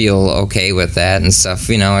feel okay with that and stuff.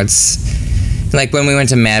 You know, it's like when we went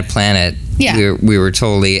to Mad Planet. Yeah. We were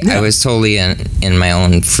totally. Yeah. I was totally in my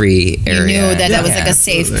own free area. You knew that was like a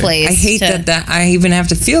safe place. I hate that I even have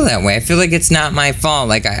to feel that way. I feel like it's not my fault.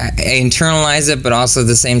 Like I internalize it, but also at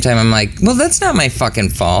the same time, I'm like, well, that's not my fucking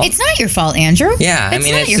fault. It's not your fault, Andrew. Yeah, it's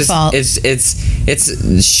not your fault. It's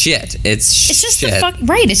shit. It's just shit.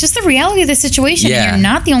 Right. It's just the reality of the situation. Yeah. And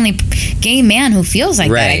you're not the only gay man who feels like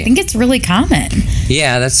that. I think it's really common.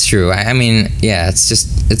 Yeah, that's true. I mean, yeah,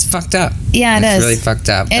 it's fucked up. Yeah, it's really fucked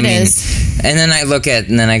up. It is. And then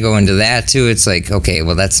I go into that too. It's like, okay,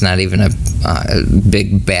 well, that's not even a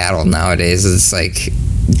big battle nowadays. It's like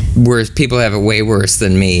people have it way worse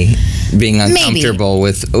than me, being uncomfortable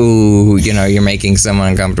with, you know, you're making someone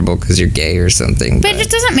uncomfortable because you're gay or something. But it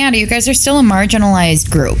doesn't matter. You guys are still a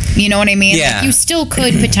marginalized group. You know what I mean? Yeah. Like, you still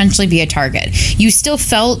could potentially be a target. You still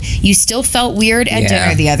felt weird at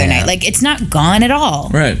dinner the other night. Like, it's not gone at all.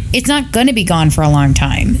 Right. It's not going to be gone for a long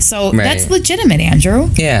time. So that's legitimate, Andrew.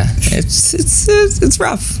 Yeah. It's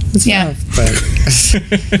rough. It's rough. But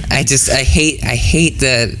I hate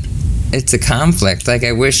that it's a conflict. Like,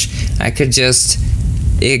 I wish I could just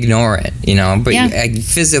ignore it, you know, but I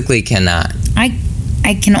physically cannot.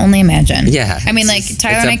 I can only imagine. Yeah. I mean, like,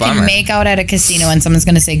 Tyler and I can make out at a casino and someone's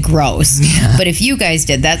going to say gross. Yeah. But if you guys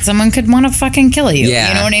did that, someone could want to fucking kill you. Yeah.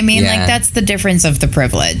 You know what I mean? Yeah. Like, that's the difference of the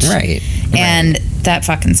privilege. Right. And that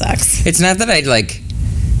fucking sucks. It's not that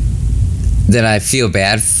that I feel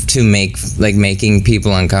bad to making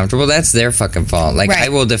people uncomfortable. That's their fucking fault. Like, I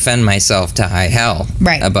will defend myself to high hell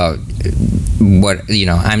about what, you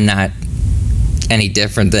know, I'm not any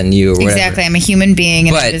different than you or whatever. Exactly. I'm a human being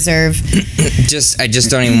and I deserve I just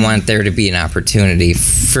don't even want there to be an opportunity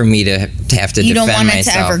for me to have to defend myself. You don't want it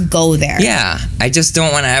to ever go there. Yeah. I just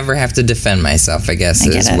don't want to ever have to defend myself, I guess,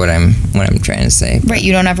 is what I'm trying to say. Right.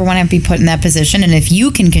 You don't ever want to be put in that position, and if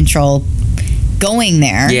you can control going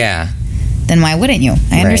there, then why wouldn't you?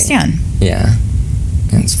 I understand. Yeah.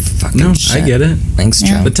 It's fucking shit. I get it. Thanks,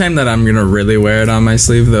 Joe. The time that I'm going to really wear it on my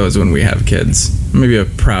sleeve, though, is when we have kids. Maybe a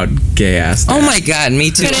proud gay ass dad. Oh, my God.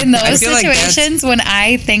 Me too. But in those situations, when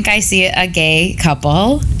I think I see a gay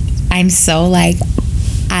couple, I'm so like,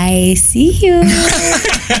 I see you. And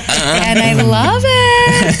I love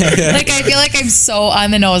it. Like, I feel like I'm so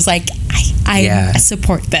on the nose, like, I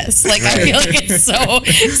support this. Like, I feel like it's so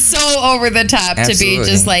over the top to be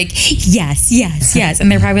just like, yes.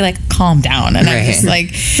 And they're probably like, calm down. And I'm just like,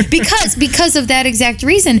 because of that exact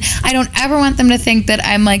reason, I don't ever want them to think that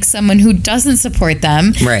I'm like someone who doesn't support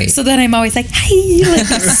them. Right. So that I'm always like, hey, like,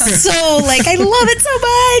 so like, I love it so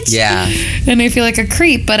much. Yeah. And I feel like a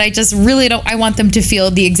creep, but I just really don't, I want them to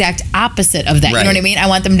feel the exact opposite of that. Right. You know what I mean? I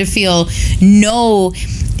want them to feel no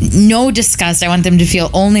disgust. I want them to feel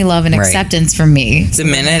only love and acceptance from me. The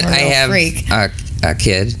minute I have a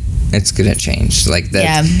kid, it's gonna change. Like that.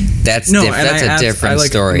 Yeah. That's a different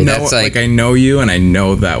story. That's like I know you, and I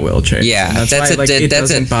know that will change. Yeah, it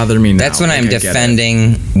doesn't bother me now. That's when I'm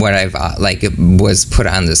defending what I've was put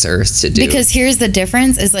on this earth to do. Because here's the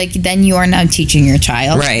difference: is like then you are now teaching your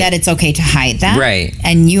child that it's okay to hide that,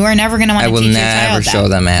 and you are never gonna want to teach your child that. I will never show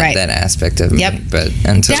them that aspect of me. But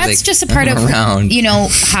until that's just a part of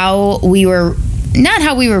how we were. Not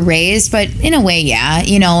how we were raised, but in a way,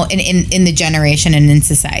 you know, in the generation and in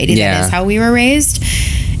society, that is how we were raised.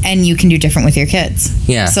 And you can do different with your kids.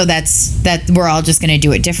 Yeah. So that's we're all just going to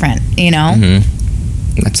do it different, you know?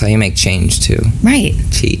 Mm-hmm. That's how you make change, too. Right.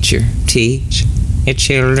 Teach your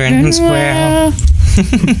children well.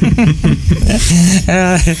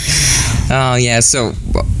 Oh, yeah. So,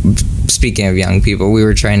 speaking of young people, we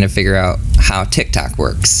were trying to figure out how TikTok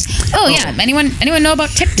works. Oh, yeah. Anyone know about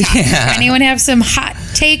TikTok? Yeah. Anyone have some hot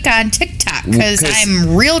take on TikTok because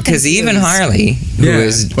I'm real confused. Because even Harley, who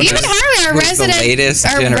is our resident,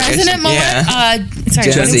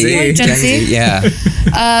 Gen Z, yeah,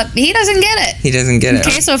 he doesn't get it. He doesn't get it.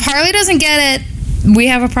 Okay, so if Harley doesn't get it, we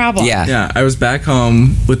have a problem. Yeah. I was back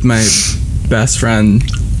home with my best friend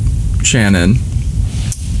Shannon,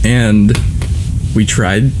 and we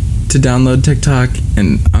tried to download TikTok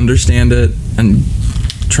and understand it and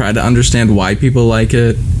try to understand why people like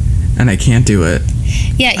it, and I can't do it.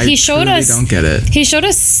 Yeah, he showed us. Don't get it. He showed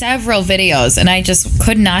us several videos, and I just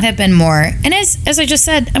could not have been more. And as I just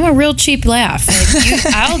said, I'm a real cheap laugh. Like,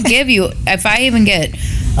 I'll give you, if I even get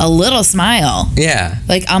a little smile. Yeah.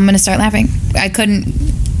 Like, I'm gonna start laughing. I couldn't.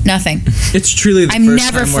 Nothing. It's truly the I'm first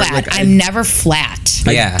never time flat. where, I'm never flat.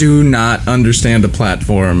 I do not understand a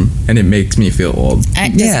platform, and it makes me feel old.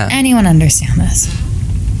 Does anyone understand this?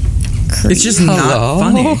 It's just not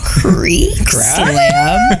funny. Creek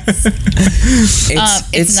slam.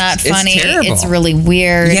 It's not funny. It's really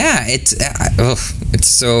weird. Yeah, it's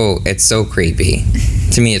so creepy.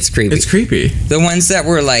 To me, it's creepy. It's creepy. The ones that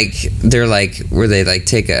were where they like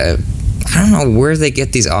take a, I don't know where they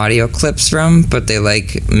get these audio clips from, but they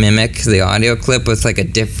like mimic the audio clip with like a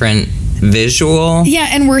different visual. Yeah,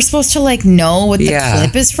 and we're supposed to like know what the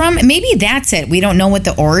clip is from. Maybe that's it. We don't know what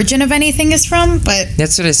the origin of anything is from, but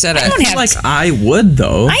that's what I said. I feel like I would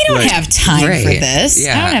though. I don't have time for this.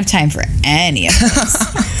 Yeah. I don't have time for any of this.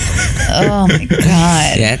 Oh my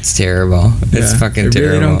god. Yeah, it's terrible. It's fucking terrible.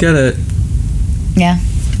 I really don't get it. Yeah.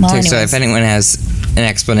 Well, so if anyone has an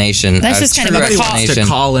explanation, that's just kind of a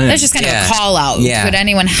call in. That's just kind of a call out. Yeah. Would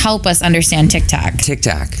anyone help us understand TikTok?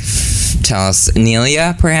 Tell us,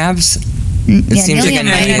 Nelia, perhaps. It seems like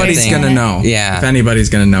anybody's gonna know. Yeah. If anybody's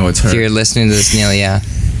gonna know, it's her. If you're listening to this, Nelia,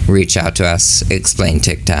 reach out to us. Explain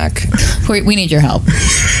TikTok. We need your help.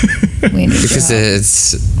 Because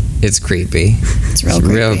it's creepy. It's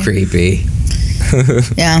real creepy.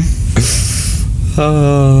 Yeah.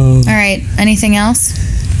 Oh. All right. Anything else?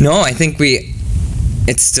 No, I think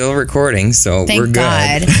it's still recording, so Thank we're good.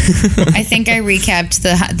 God. I think I recapped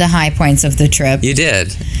the high points of the trip. You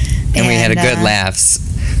did. And we had a good laughs.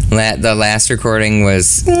 The last recording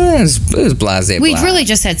was blasé. We really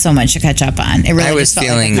just had so much to catch up on. It really I was just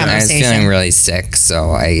felt like a conversation. feeling really sick,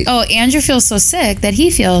 so Andrew feels so sick that he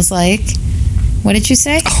feels like. What did you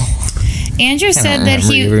say? Andrew said that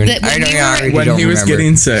when he was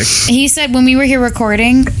getting sick. He said when we were here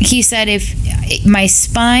recording, he said if my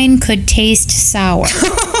spine could taste sour.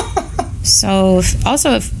 So,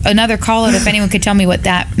 if another call out, if anyone could tell me what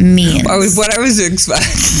that means. What I was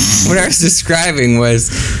describing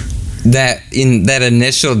was that in that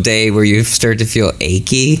initial day where you start to feel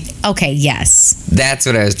achy. Okay, yes. That's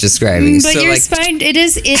what I was describing. But your spine, it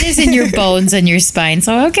is in your bones and your spine.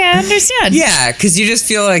 So, okay, I understand. Yeah, because you just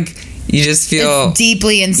feel it's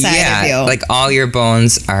deeply inside of you. Like all your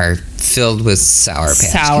bones are filled with Sour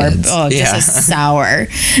Patch Kids. Just a sour.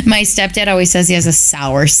 My stepdad always says he has a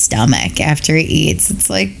sour stomach after he eats. It's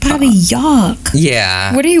like, Bobby, yuck.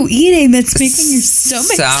 Yeah. What are you eating that's making your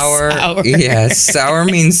stomach sour? Yeah, sour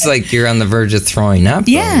means like you're on the verge of throwing up.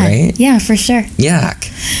 Yeah, though, right? Yeah, for sure. Yuck.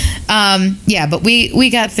 Yeah, but we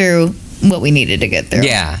got through what we needed to get through.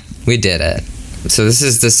 Yeah, we did it. So this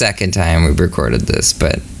is the second time we've recorded this,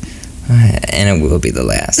 and it will be the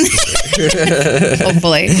last.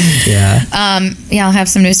 Hopefully. Yeah. I'll have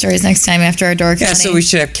some news stories next time after our door counting. Yeah, so we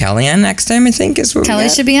should have Kelly on next time, I think, is what Kelly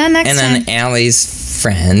should be on next time. And then Allie's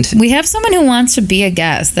friend. We have someone who wants to be a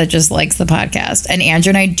guest that just likes the podcast, and Andrew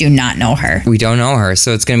and I do not know her. We don't know her,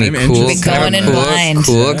 so it's going to be cool. Going in blind.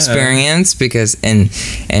 Cool experience because and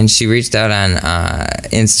she reached out on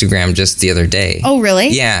Instagram just the other day. Oh, really?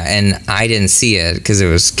 Yeah, and I didn't see it because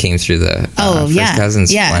it came through the First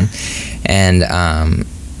Cousins one. And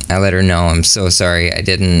I let her know, I'm so sorry I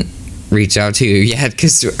didn't reach out to you yet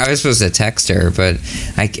because I was supposed to text her, but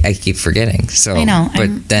I keep forgetting. So I know.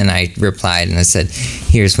 But then I replied and I said,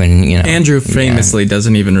 here's when, Andrew famously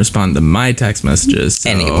doesn't even respond to my text messages. So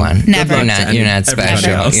anyone. Never. You're not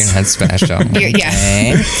special. You're not special.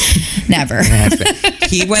 Yeah. Never.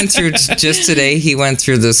 He went through, just today,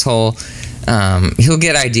 this whole... he'll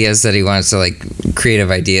get ideas that he wants to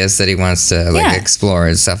creative ideas that he wants to explore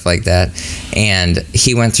and stuff like that, and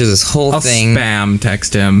he went through this whole thing. Spam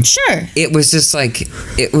text him. Sure. It was just I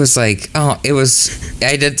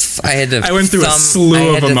went through a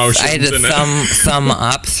slew of emotions. I had to thumb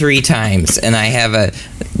up 3 times, and I have an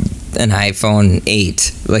iPhone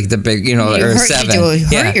 8, like the big, or 7.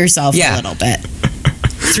 You hurt yourself a little bit.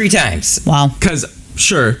 3 times. Wow. Because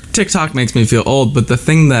sure, TikTok makes me feel old, but the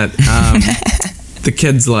thing that the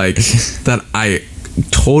kids like that I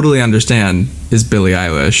totally understand is Billie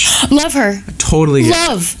Eilish. Love her. Totally.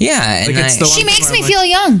 Love. Yeah, and Like, it's the She one makes where me I'm feel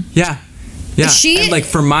young. Yeah. Yeah. She- and like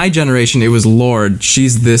for my generation, it was Lorde.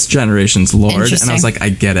 She's this generation's Lorde. And I Interesting. was like, I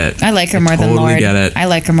get it. I like her more than totally Lord. get it. I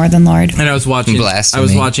like her more than Lord. And I was watching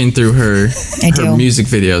Blasphemy. through her do. music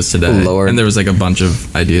videos today. Lord. And there was like a bunch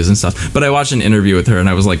of ideas and stuff. But I watched an interview with her and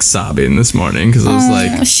I was like sobbing this morning because I was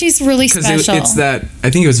like, She's really because special. it's that, I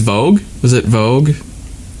think it was Vogue. Was it Vogue?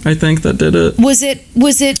 I think that did it. Was it? It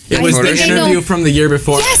was I the think I know- interview from the year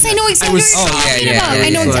before. Yes, I know exactly I was what you're talking yeah, about. yeah, I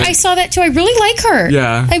know. yeah. I saw that too. I really like her.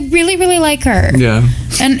 Yeah. I really, really like her. Yeah.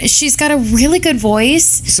 And she's got a really good voice.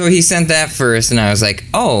 So he sent that first, and I was like,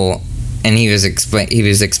 oh. And he was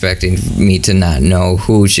expecting me to not know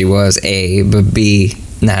who she was, A, but B,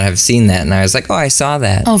 not have seen that. And I was like, oh, I saw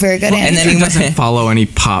that. Oh, very good. And then He he doesn't went, follow any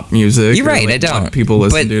pop music. You're or, right, like, I don't. what people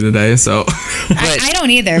listen But- to today, so. I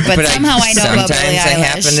don't either, but somehow I know about sometimes Billie I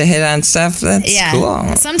happen Eilish. to hit on stuff that's Yeah.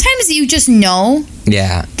 cool. Sometimes you just know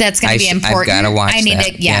Yeah. that's going to be important. I've got to watch I need that.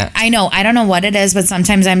 to. Yeah, I know. I don't know what it is, but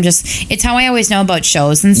sometimes I'm just. It's how I always know about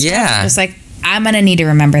shows and stuff. Yeah. I'm just like I'm gonna need to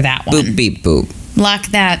remember that one. Boop, beep, boop. Lock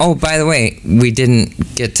that. Oh, by the way, we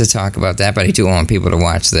didn't get to talk about that, but I do want people to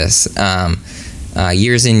watch this.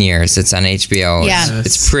 Years and Years. It's on HBO. Yeah.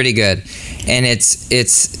 It's pretty good, and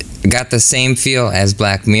it's got the same feel as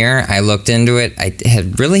Black Mirror. I looked into it.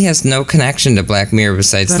 It really has no connection to Black Mirror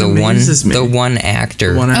besides That the amazes me. one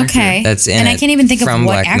actor. One actor. Okay. That's in and I it can't even think of from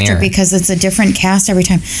what Black actor Mirror. because it's a different cast every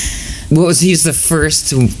time. He's the first,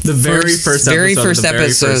 The very first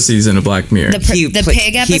episode. season of Black Mirror. The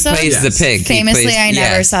pig episode. He plays the pig. Famously, I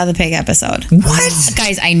never yes. saw the pig episode. What?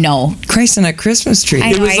 Guys, I know. Christ on a Christmas tree. I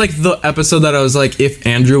It know. was like the episode that I was like, if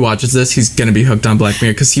Andrew watches this, he's gonna be hooked on Black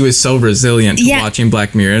Mirror because he was so resilient to Yeah. watching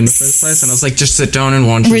Black Mirror in the first place. And I was like, just sit down and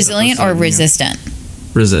watch. this Resilient or episode, and you- resistant?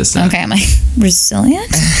 Resistant. Okay, I'm like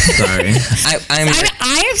resilient. Sorry.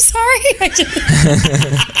 I'm sorry.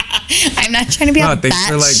 I'm not trying to be a Oh, thanks bitch.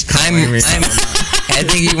 for like calling me. I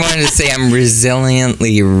think he wanted to say I'm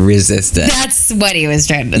resiliently resistant. That's what he was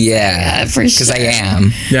trying to say. Yeah, For because sure. I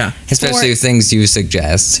am. Yeah. Especially with things you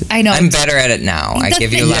suggest. I know. I'm better at it now. I The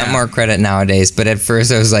give you a thing- lot Yeah. more credit nowadays, but at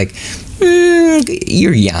first I was like,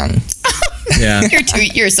 you're young. Yeah.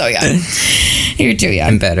 You're so young. You're too young.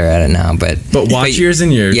 I'm better at it now, but Watch Years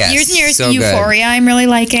and Years. Yes, Years and Years. so good. Euphoria. I'm really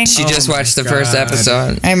liking. She just Oh my watched the first God.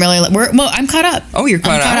 episode. I'm really. I'm caught up. Oh, you're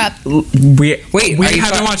caught up? We Wait, we are you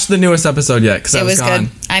haven't fu- watched the newest episode yet because I It was was gone.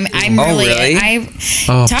 good. I'm Oh, really. really?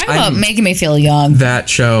 Talk about making me feel young. That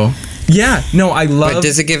show. Yeah. No, I love. But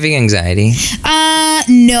does it give you anxiety?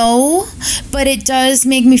 No, but it does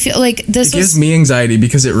make me feel like this It gives me anxiety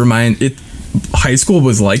because it. High school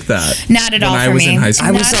was like that. Not at all when I for was me. in high school.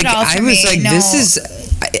 I Not was at like, all for me, no. this is.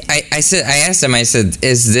 I asked him. I said,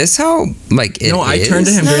 "Is this how like it No, I is?" turned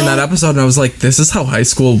to him during that episode and I was like, "This is how high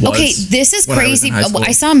school was." Okay, this is when I was in crazy. high school.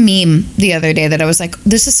 I saw a meme the other day that I was like,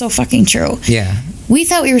 this is so fucking true. Yeah, We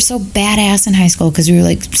thought we were so badass in high school because we were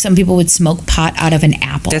like, some people would smoke pot out of an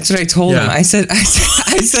apple. that's what I told Yeah. him. I said, no.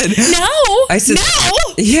 I said,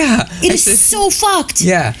 no. yeah. It I is said, so fucked.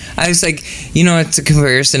 yeah. I was like, it's a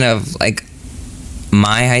comparison of like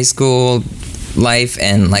my high school life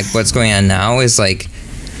and like what's going on now is like,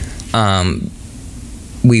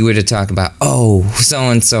 we would have talked about so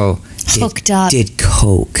and so Hooked up. did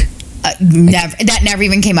coke. Never. That never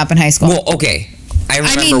even came up in high school. Well, okay. I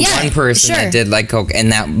remember mean, yeah, one person sure. that did like coke,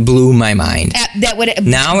 and that blew my mind. That would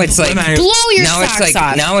Now it's like blow your now socks it's like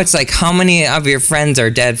off. now it's like how many of your friends are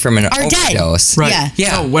dead from an overdose? Right. Yeah.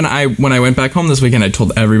 Yeah. So when I went back home this weekend, I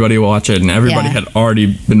told everybody to watch it, and everybody Yeah. had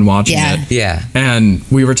already been watching Yeah. it. Yeah. And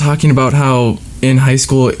we were talking about how in high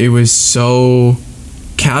school it was so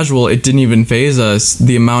casual, it didn't even faze us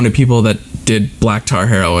the amount of people that did black tar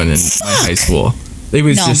heroin in my high school. It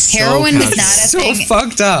was No, just heroin so was casual. not a So thing.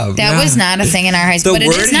 fucked up. That was not a thing in our high school. The but it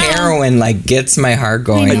word is now. heroin like gets my heart I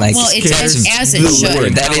going. know. Like Well, it's that's as it the should.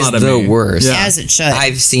 word. That Hell is out of the me. worst. Yeah. As it should.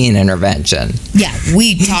 I've seen Intervention. Yeah,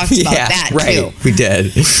 we talked about yeah, that right. too. We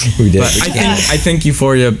did. We did. But I think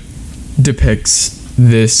Euphoria depicts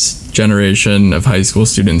this generation of high school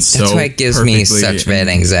students That's so why it gives me perfectly. such bad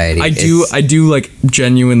anxiety. I do like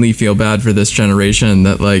genuinely feel bad for this generation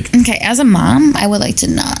that like Okay, as a mom, I would like to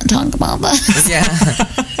not talk about that. Yeah.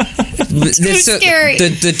 scary.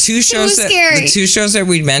 The two shows scary. the two shows that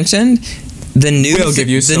we mentioned. The new Will give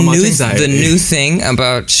you the so much new anxiety. the new thing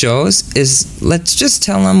about shows is let's just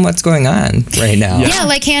tell them what's going on right now. Yeah,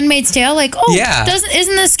 like Handmaid's Tale. Like, Yeah.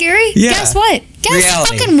 isn't this scary? Yeah. Guess what? Guess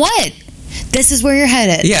Reality. fucking what? This is where you're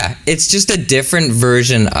headed. Yeah, it's just a different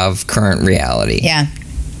version of current reality. Yeah.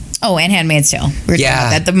 Oh, and Handmaid's Tale. We were talking Yeah. about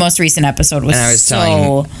that. The most recent episode was And I was so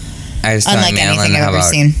telling- I was telling unlike Madeline anything I've how ever about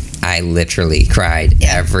seen. I literally cried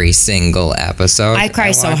every single episode. I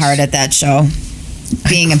cry so hard at that show.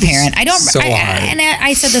 Being a parent, I don't. So hard. And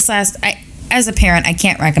I said this as a parent, I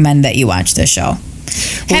can't recommend that you watch this show.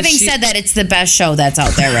 Well, Having said that, it's the best show that's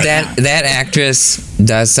out there right now. That actress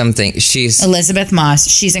does something. She's Elizabeth Moss.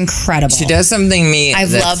 She's incredible. She does something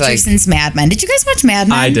I've loved her since Mad Men. Did you guys watch Mad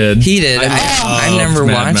Men? I did. He did. I never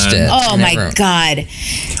watched it. Oh my God.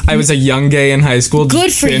 I was a young gay in high school.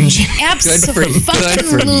 Good for you. Absolutely. Good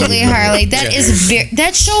for you. Harley.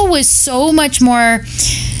 That show was so much more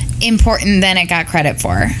important than it got credit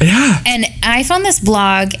for. Yeah. And I found this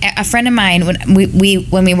blog. A friend of mine, when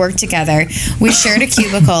we worked together, we shared a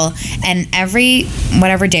cubicle, and every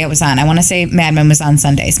whatever day it was on, I want to say Mad Men was on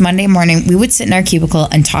Sundays. Monday morning, we would sit in our cubicle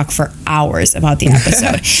and talk for hours about the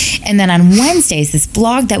episode. And then on Wednesdays, this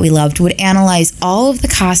blog that we loved would analyze all of the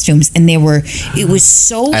costumes, and it was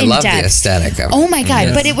so in depth. I love the aesthetic of it. Oh my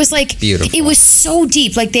God! But it was like beautiful. It was so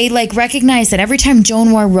deep. Like they recognized that every time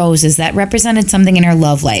Joan wore roses, that represented something in her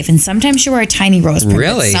love life. And sometimes she wore a tiny rose print.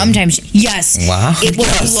 Really? Sometimes, yes. Wow. It will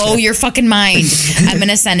blow your fucking mind. I'm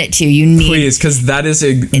gonna send it to you. You need. Please, because that is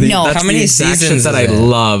that's How many the exact seasons shit that is I it?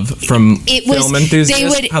 love from film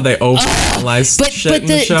enthusiasts. How they overanalyze But shit in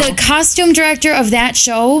the show. the costume director of that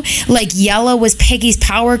show, like yellow was Peggy's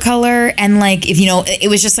power color, and like it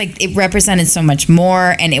was just like it represented so much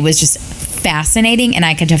more, and it was just fascinating, and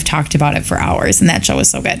I could have talked about it for hours, and that show was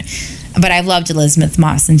so good. But I loved Elizabeth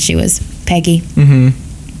Moss, and she was Peggy. Mm-hmm.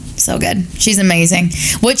 So good. She's amazing.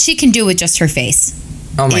 What she can do with just her face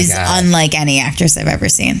is unlike any actress I've ever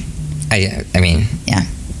seen. I mean, yeah.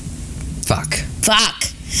 Fuck. All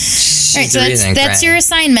right, so that's your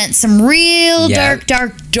assignment. Some real dark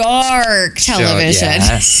television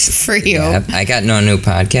for you. Yeah. I got no new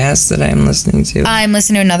podcast that I'm listening to. I'm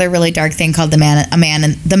listening to another really dark thing called The Man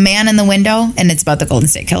in the Window, and it's about the Golden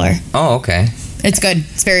State Killer. Oh, okay. It's good.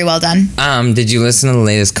 It's very well done. Did you listen to the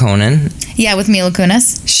latest Conan? Yeah, with Mila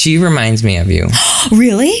Kunis. She reminds me of you.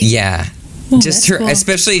 Really? Yeah. Just her, cool.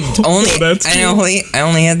 Especially only. I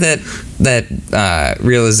only had that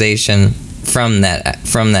realization from that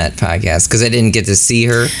podcast because I didn't get to see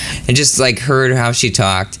her and just like heard how she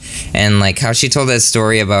talked and like how she told that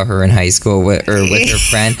story about her in high school with her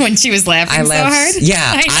friend when she was laughing so hard. Yeah,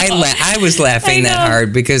 I was laughing that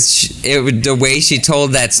hard because the way she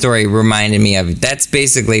told that story reminded me of. That's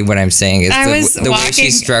basically what I'm saying. Is the way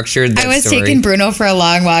she structured that story. I was taking Bruno for a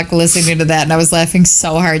long walk listening to that, and I was laughing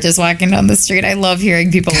so hard just walking down the street. I love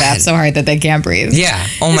hearing people laugh so hard that they can't breathe. Yeah.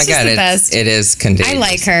 Oh my God, it is contagious. I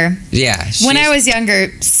like her. Yeah. When I was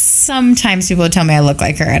younger, sometimes people would tell me I look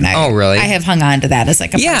like her, and really? I have hung on to that as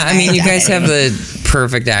like a I mean, you guys have the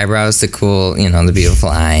perfect eyebrows, the cool, the beautiful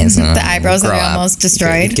eyes. The eyebrows that I almost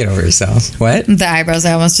destroyed. Get over yourself. What? The eyebrows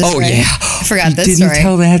I almost destroyed. Oh yeah, I forgot this story. Didn't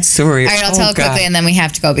tell that story. All right, I'll tell it quickly, and then we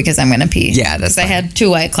have to go because I'm going to pee. Yeah, that's fine. I had 2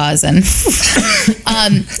 White Claws in.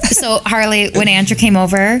 So Harley, when Andrew came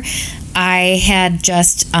over, I had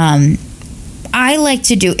just. I like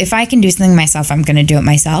to do, if I can do something myself, I'm going to do it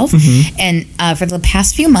myself. Mm-hmm. And for the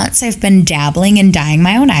past few months, I've been dabbling in dyeing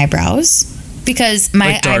my own eyebrows because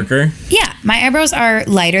my darker. My eyebrows are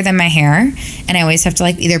lighter than my hair, and I always have to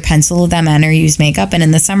like either pencil them in or use makeup. And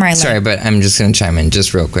in the summer, Sorry, but I'm just going to chime in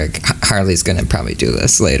just real quick. Harley's going to probably do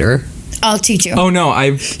this later. I'll teach you. Oh no,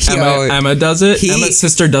 Emma does it. Emma's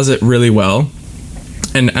sister does it really well.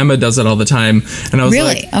 And Emma does it all the time. And I was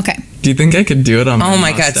like, okay. Do you think I could do it on my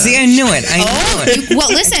mustache? God. See, I knew it. Well,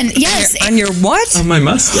 listen, yes. On your what? On my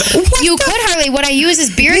mustache. You could, Harley. What I use is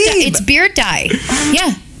beard dye. It's beard dye.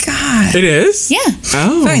 Yeah. God. It is? Yeah.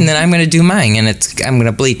 Oh. Fine, then I'm going to do mine, and I'm going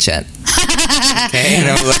to bleach it. Okay? And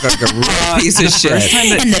it'll look like a real piece of shit.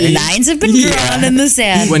 And the lines have been drawn in the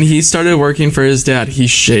sand. When he started working for his dad, he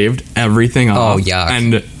shaved everything off. Oh, yuck.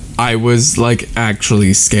 And I was like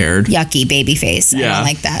actually scared. Yucky baby face. Yeah. I don't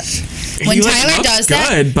like that. When he, Tyler does good,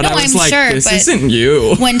 that, but I was like, this isn't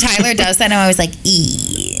you. When Tyler does that, I'm always like,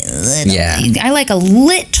 yeah. I like a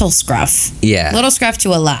little scruff. Yeah. Little scruff to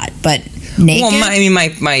a lot, but naked. Well,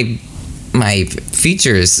 my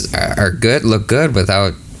features are good, look good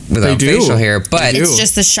without facial hair, but it's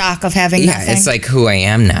just the shock of having nothing. It's like who I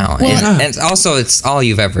am now. Well, and also it's all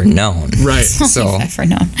you've ever known. Right. All you've ever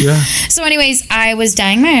known. Yeah. So anyways, I was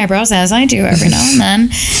dyeing my eyebrows as I do every now and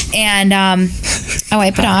then. And I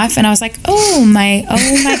wipe it off and I was like, oh my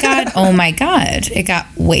God. It got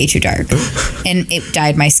way too dark. And it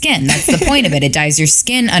dyed my skin. That's the point of it. It dyes your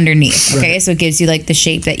skin underneath. Okay. Right. So it gives you like the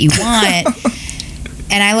shape that you want.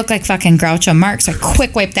 And I look like fucking Groucho Marx. So I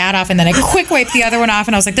quick wiped that off, and then I quick wiped the other one off,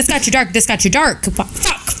 and I was like, this got too dark. Fuck.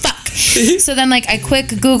 So then, like, I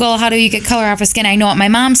quick Google, how do you get color off of skin? I know at my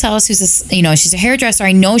mom's house, she's a hairdresser.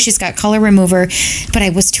 I know she's got color remover, but I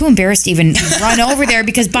was too embarrassed to even run over there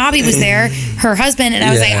because Bobby was there, her husband, and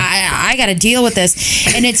I was like, I got to deal with this.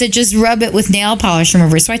 And it's to just rub it with nail polish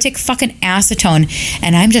remover. So I take fucking acetone,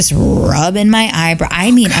 and I'm just rubbing my eyebrow.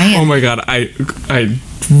 I mean, I am. Oh my God, I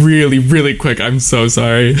really, really quick, I'm so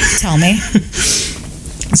sorry. Tell me.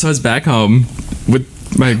 So I was back home with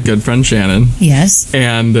my good friend Shannon. Yes.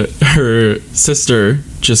 And her sister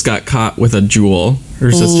just got caught with a jewel.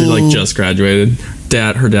 Her sister just graduated.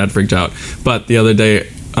 Her dad freaked out. But the other day,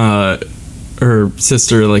 her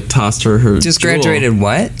sister tossed her just jewel. Graduated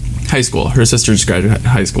what? High school. Her sister just graduated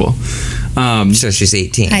high school. So she's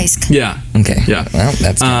 18. High school. Yeah. Okay. Yeah. Well,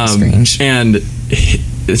 that's kind of strange. And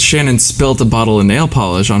Shannon spilled a bottle of nail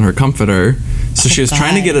polish on her comforter. So she was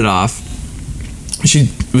trying to get it off. She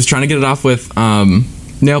was trying to get it off with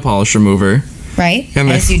nail polish remover. Right.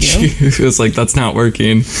 And as you do. She was like, that's not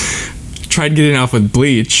working. Tried getting it off with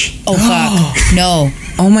bleach. Oh, fuck. No.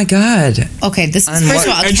 Oh my God. Okay, this is first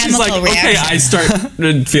of all a and chemical she's like, reaction. okay, I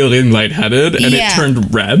started feeling lightheaded and it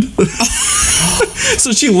turned red.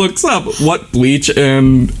 So she looks up what bleach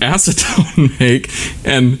and acetone make,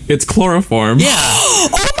 and it's chloroform. Yeah.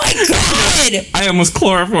 Oh my God. I almost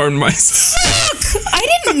chloroformed myself. Fuck. I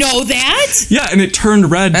didn't know that. Yeah, and it turned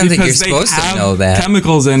red I don't think because you're they supposed to have know that.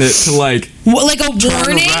 chemicals in it to Like a turn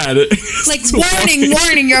warning? red. Like,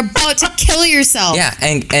 warning, you're about to kill yourself. Yeah,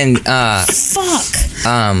 and Fuck.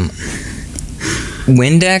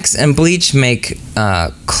 Windex and bleach make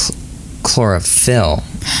chlorophyll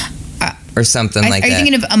or something like Are you that.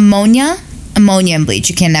 thinking of ammonia? Ammonia and bleach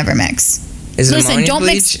you can never mix. Is it Listen, ammonia don't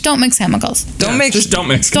bleach? don't mix chemicals. Don't mix. Just don't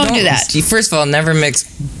mix. Don't do that. First of all, never mix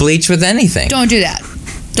bleach with anything. Don't do that.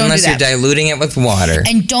 Don't unless do that. you're diluting it with water.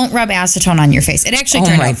 And don't rub acetone on your face. It actually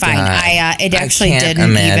turned out fine. God. It actually can't didn't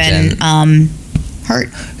imagine. even hurt.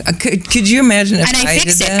 Could you imagine if And I did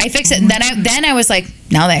fixed it. that? I fixed it. And then I was like,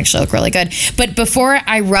 now they actually look really good. But before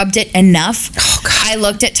I rubbed it enough, I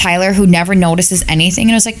looked at Tyler, who never notices anything,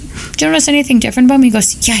 and I was like, do you notice anything different about me? He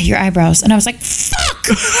goes, yeah, your eyebrows. And I was like, fuck.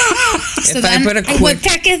 So If then I put a I went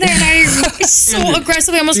back in there and I so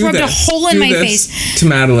aggressively almost rubbed a hole in my face. To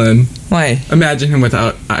Madeline. Why? Imagine him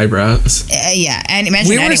without eyebrows. Yeah, and imagine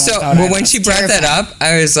We were anyone so. without Well, when eyebrows. she brought that Terrifying. up,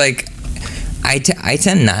 I was like, I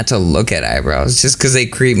tend not to look at eyebrows just because they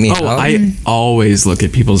creep me out. I always look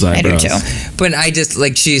at people's I do eyebrows. too. But I just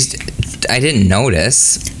I didn't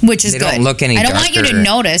notice. Which is They good. don't look any I don't want you to darker.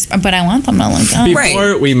 notice, but I want them to look up.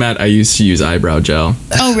 Before we met, I used to use eyebrow gel.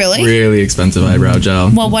 Oh, really? Really expensive eyebrow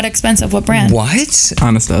gel. Well, what expensive? What brand? What?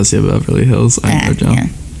 Anastasia Beverly Hills eyebrow gel.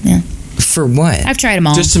 Yeah. For what? I've tried them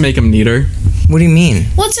all. Just to make them neater. What do you mean?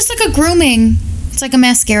 Well, it's just like a grooming. It's like a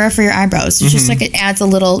mascara for your eyebrows. It's just like it adds a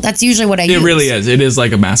little. That's usually what I use. It really is. It is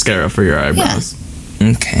like a mascara for your eyebrows.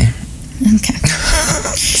 Okay. Okay.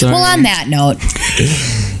 Sorry. Well, on that note,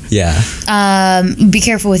 Yeah. be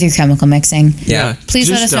careful with your chemical mixing. Yeah. Please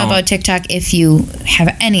let us know about TikTok if you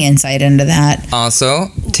have any insight into that. Also,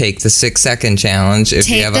 take the 6-second challenge if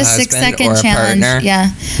you Take have the a husband 6-second or a challenge. partner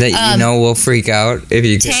Yeah. that you know will freak out if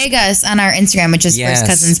you Tag us on our Instagram, which is Yes. First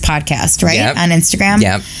Cousins Podcast, right? Yep. On Instagram.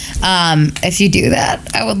 Yep. If you do that,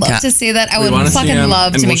 I would love to see that. I We would wanna see fucking 'em,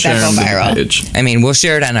 love and to we'll make that share go 'em to the viral. page. I mean, we'll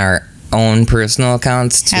share it on our own personal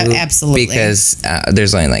accounts too. Absolutely. Because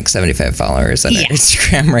there's only like 75 followers on our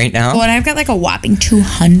Instagram right now. Well, and I've got like a whopping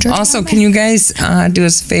 200. Also, can you guys do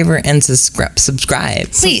us a favor and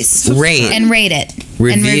subscribe? Please Rate. and rate it and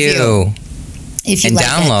Review. if you And like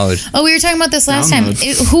download. it. Oh, we were talking about this last Download.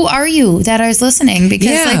 time. Who are you that is listening? Because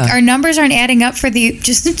Yeah. like our numbers aren't adding up for the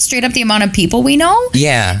just straight up the amount of people we know.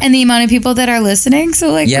 Yeah. And the amount of people that are listening. So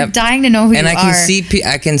like Yep. we're dying to know who And you I can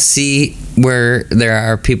are. I can see where there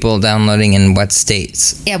are people downloading in what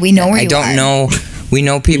states. Yeah, we know where I you don't are. know. We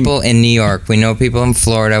know people in New York. We know people in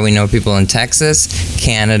Florida. We know people in Texas,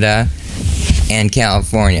 Canada, and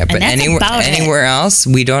California. But that's about it. anywhere else,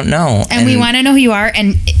 we don't know. And we want to know who you are,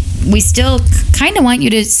 and we still kind of want you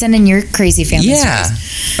to send in your crazy family stories.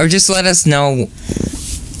 or just let us know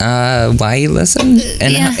why you listen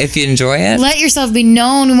and Yeah. if you enjoy it. Let yourself be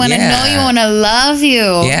known. We want to Yeah. know you. Want to love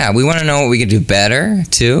you. Yeah, we want to know what we could do better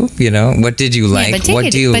too. You know, what did you like? but take What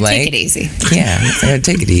it, do you but like? take it easy. Yeah,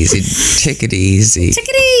 take it easy. Take it easy. Take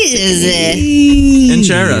it easy. And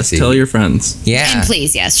share us. Easy. Tell your friends. Yeah. And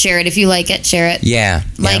please, yes, share it if you like it. Share it. Yeah.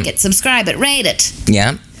 Like it. Subscribe it. Rate it. Yeah.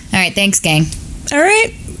 All right. Thanks, gang. All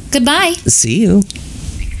right. Goodbye. See you. Thank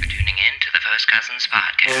you for tuning in to the First Cousins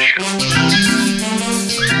Podcast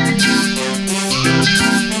Show.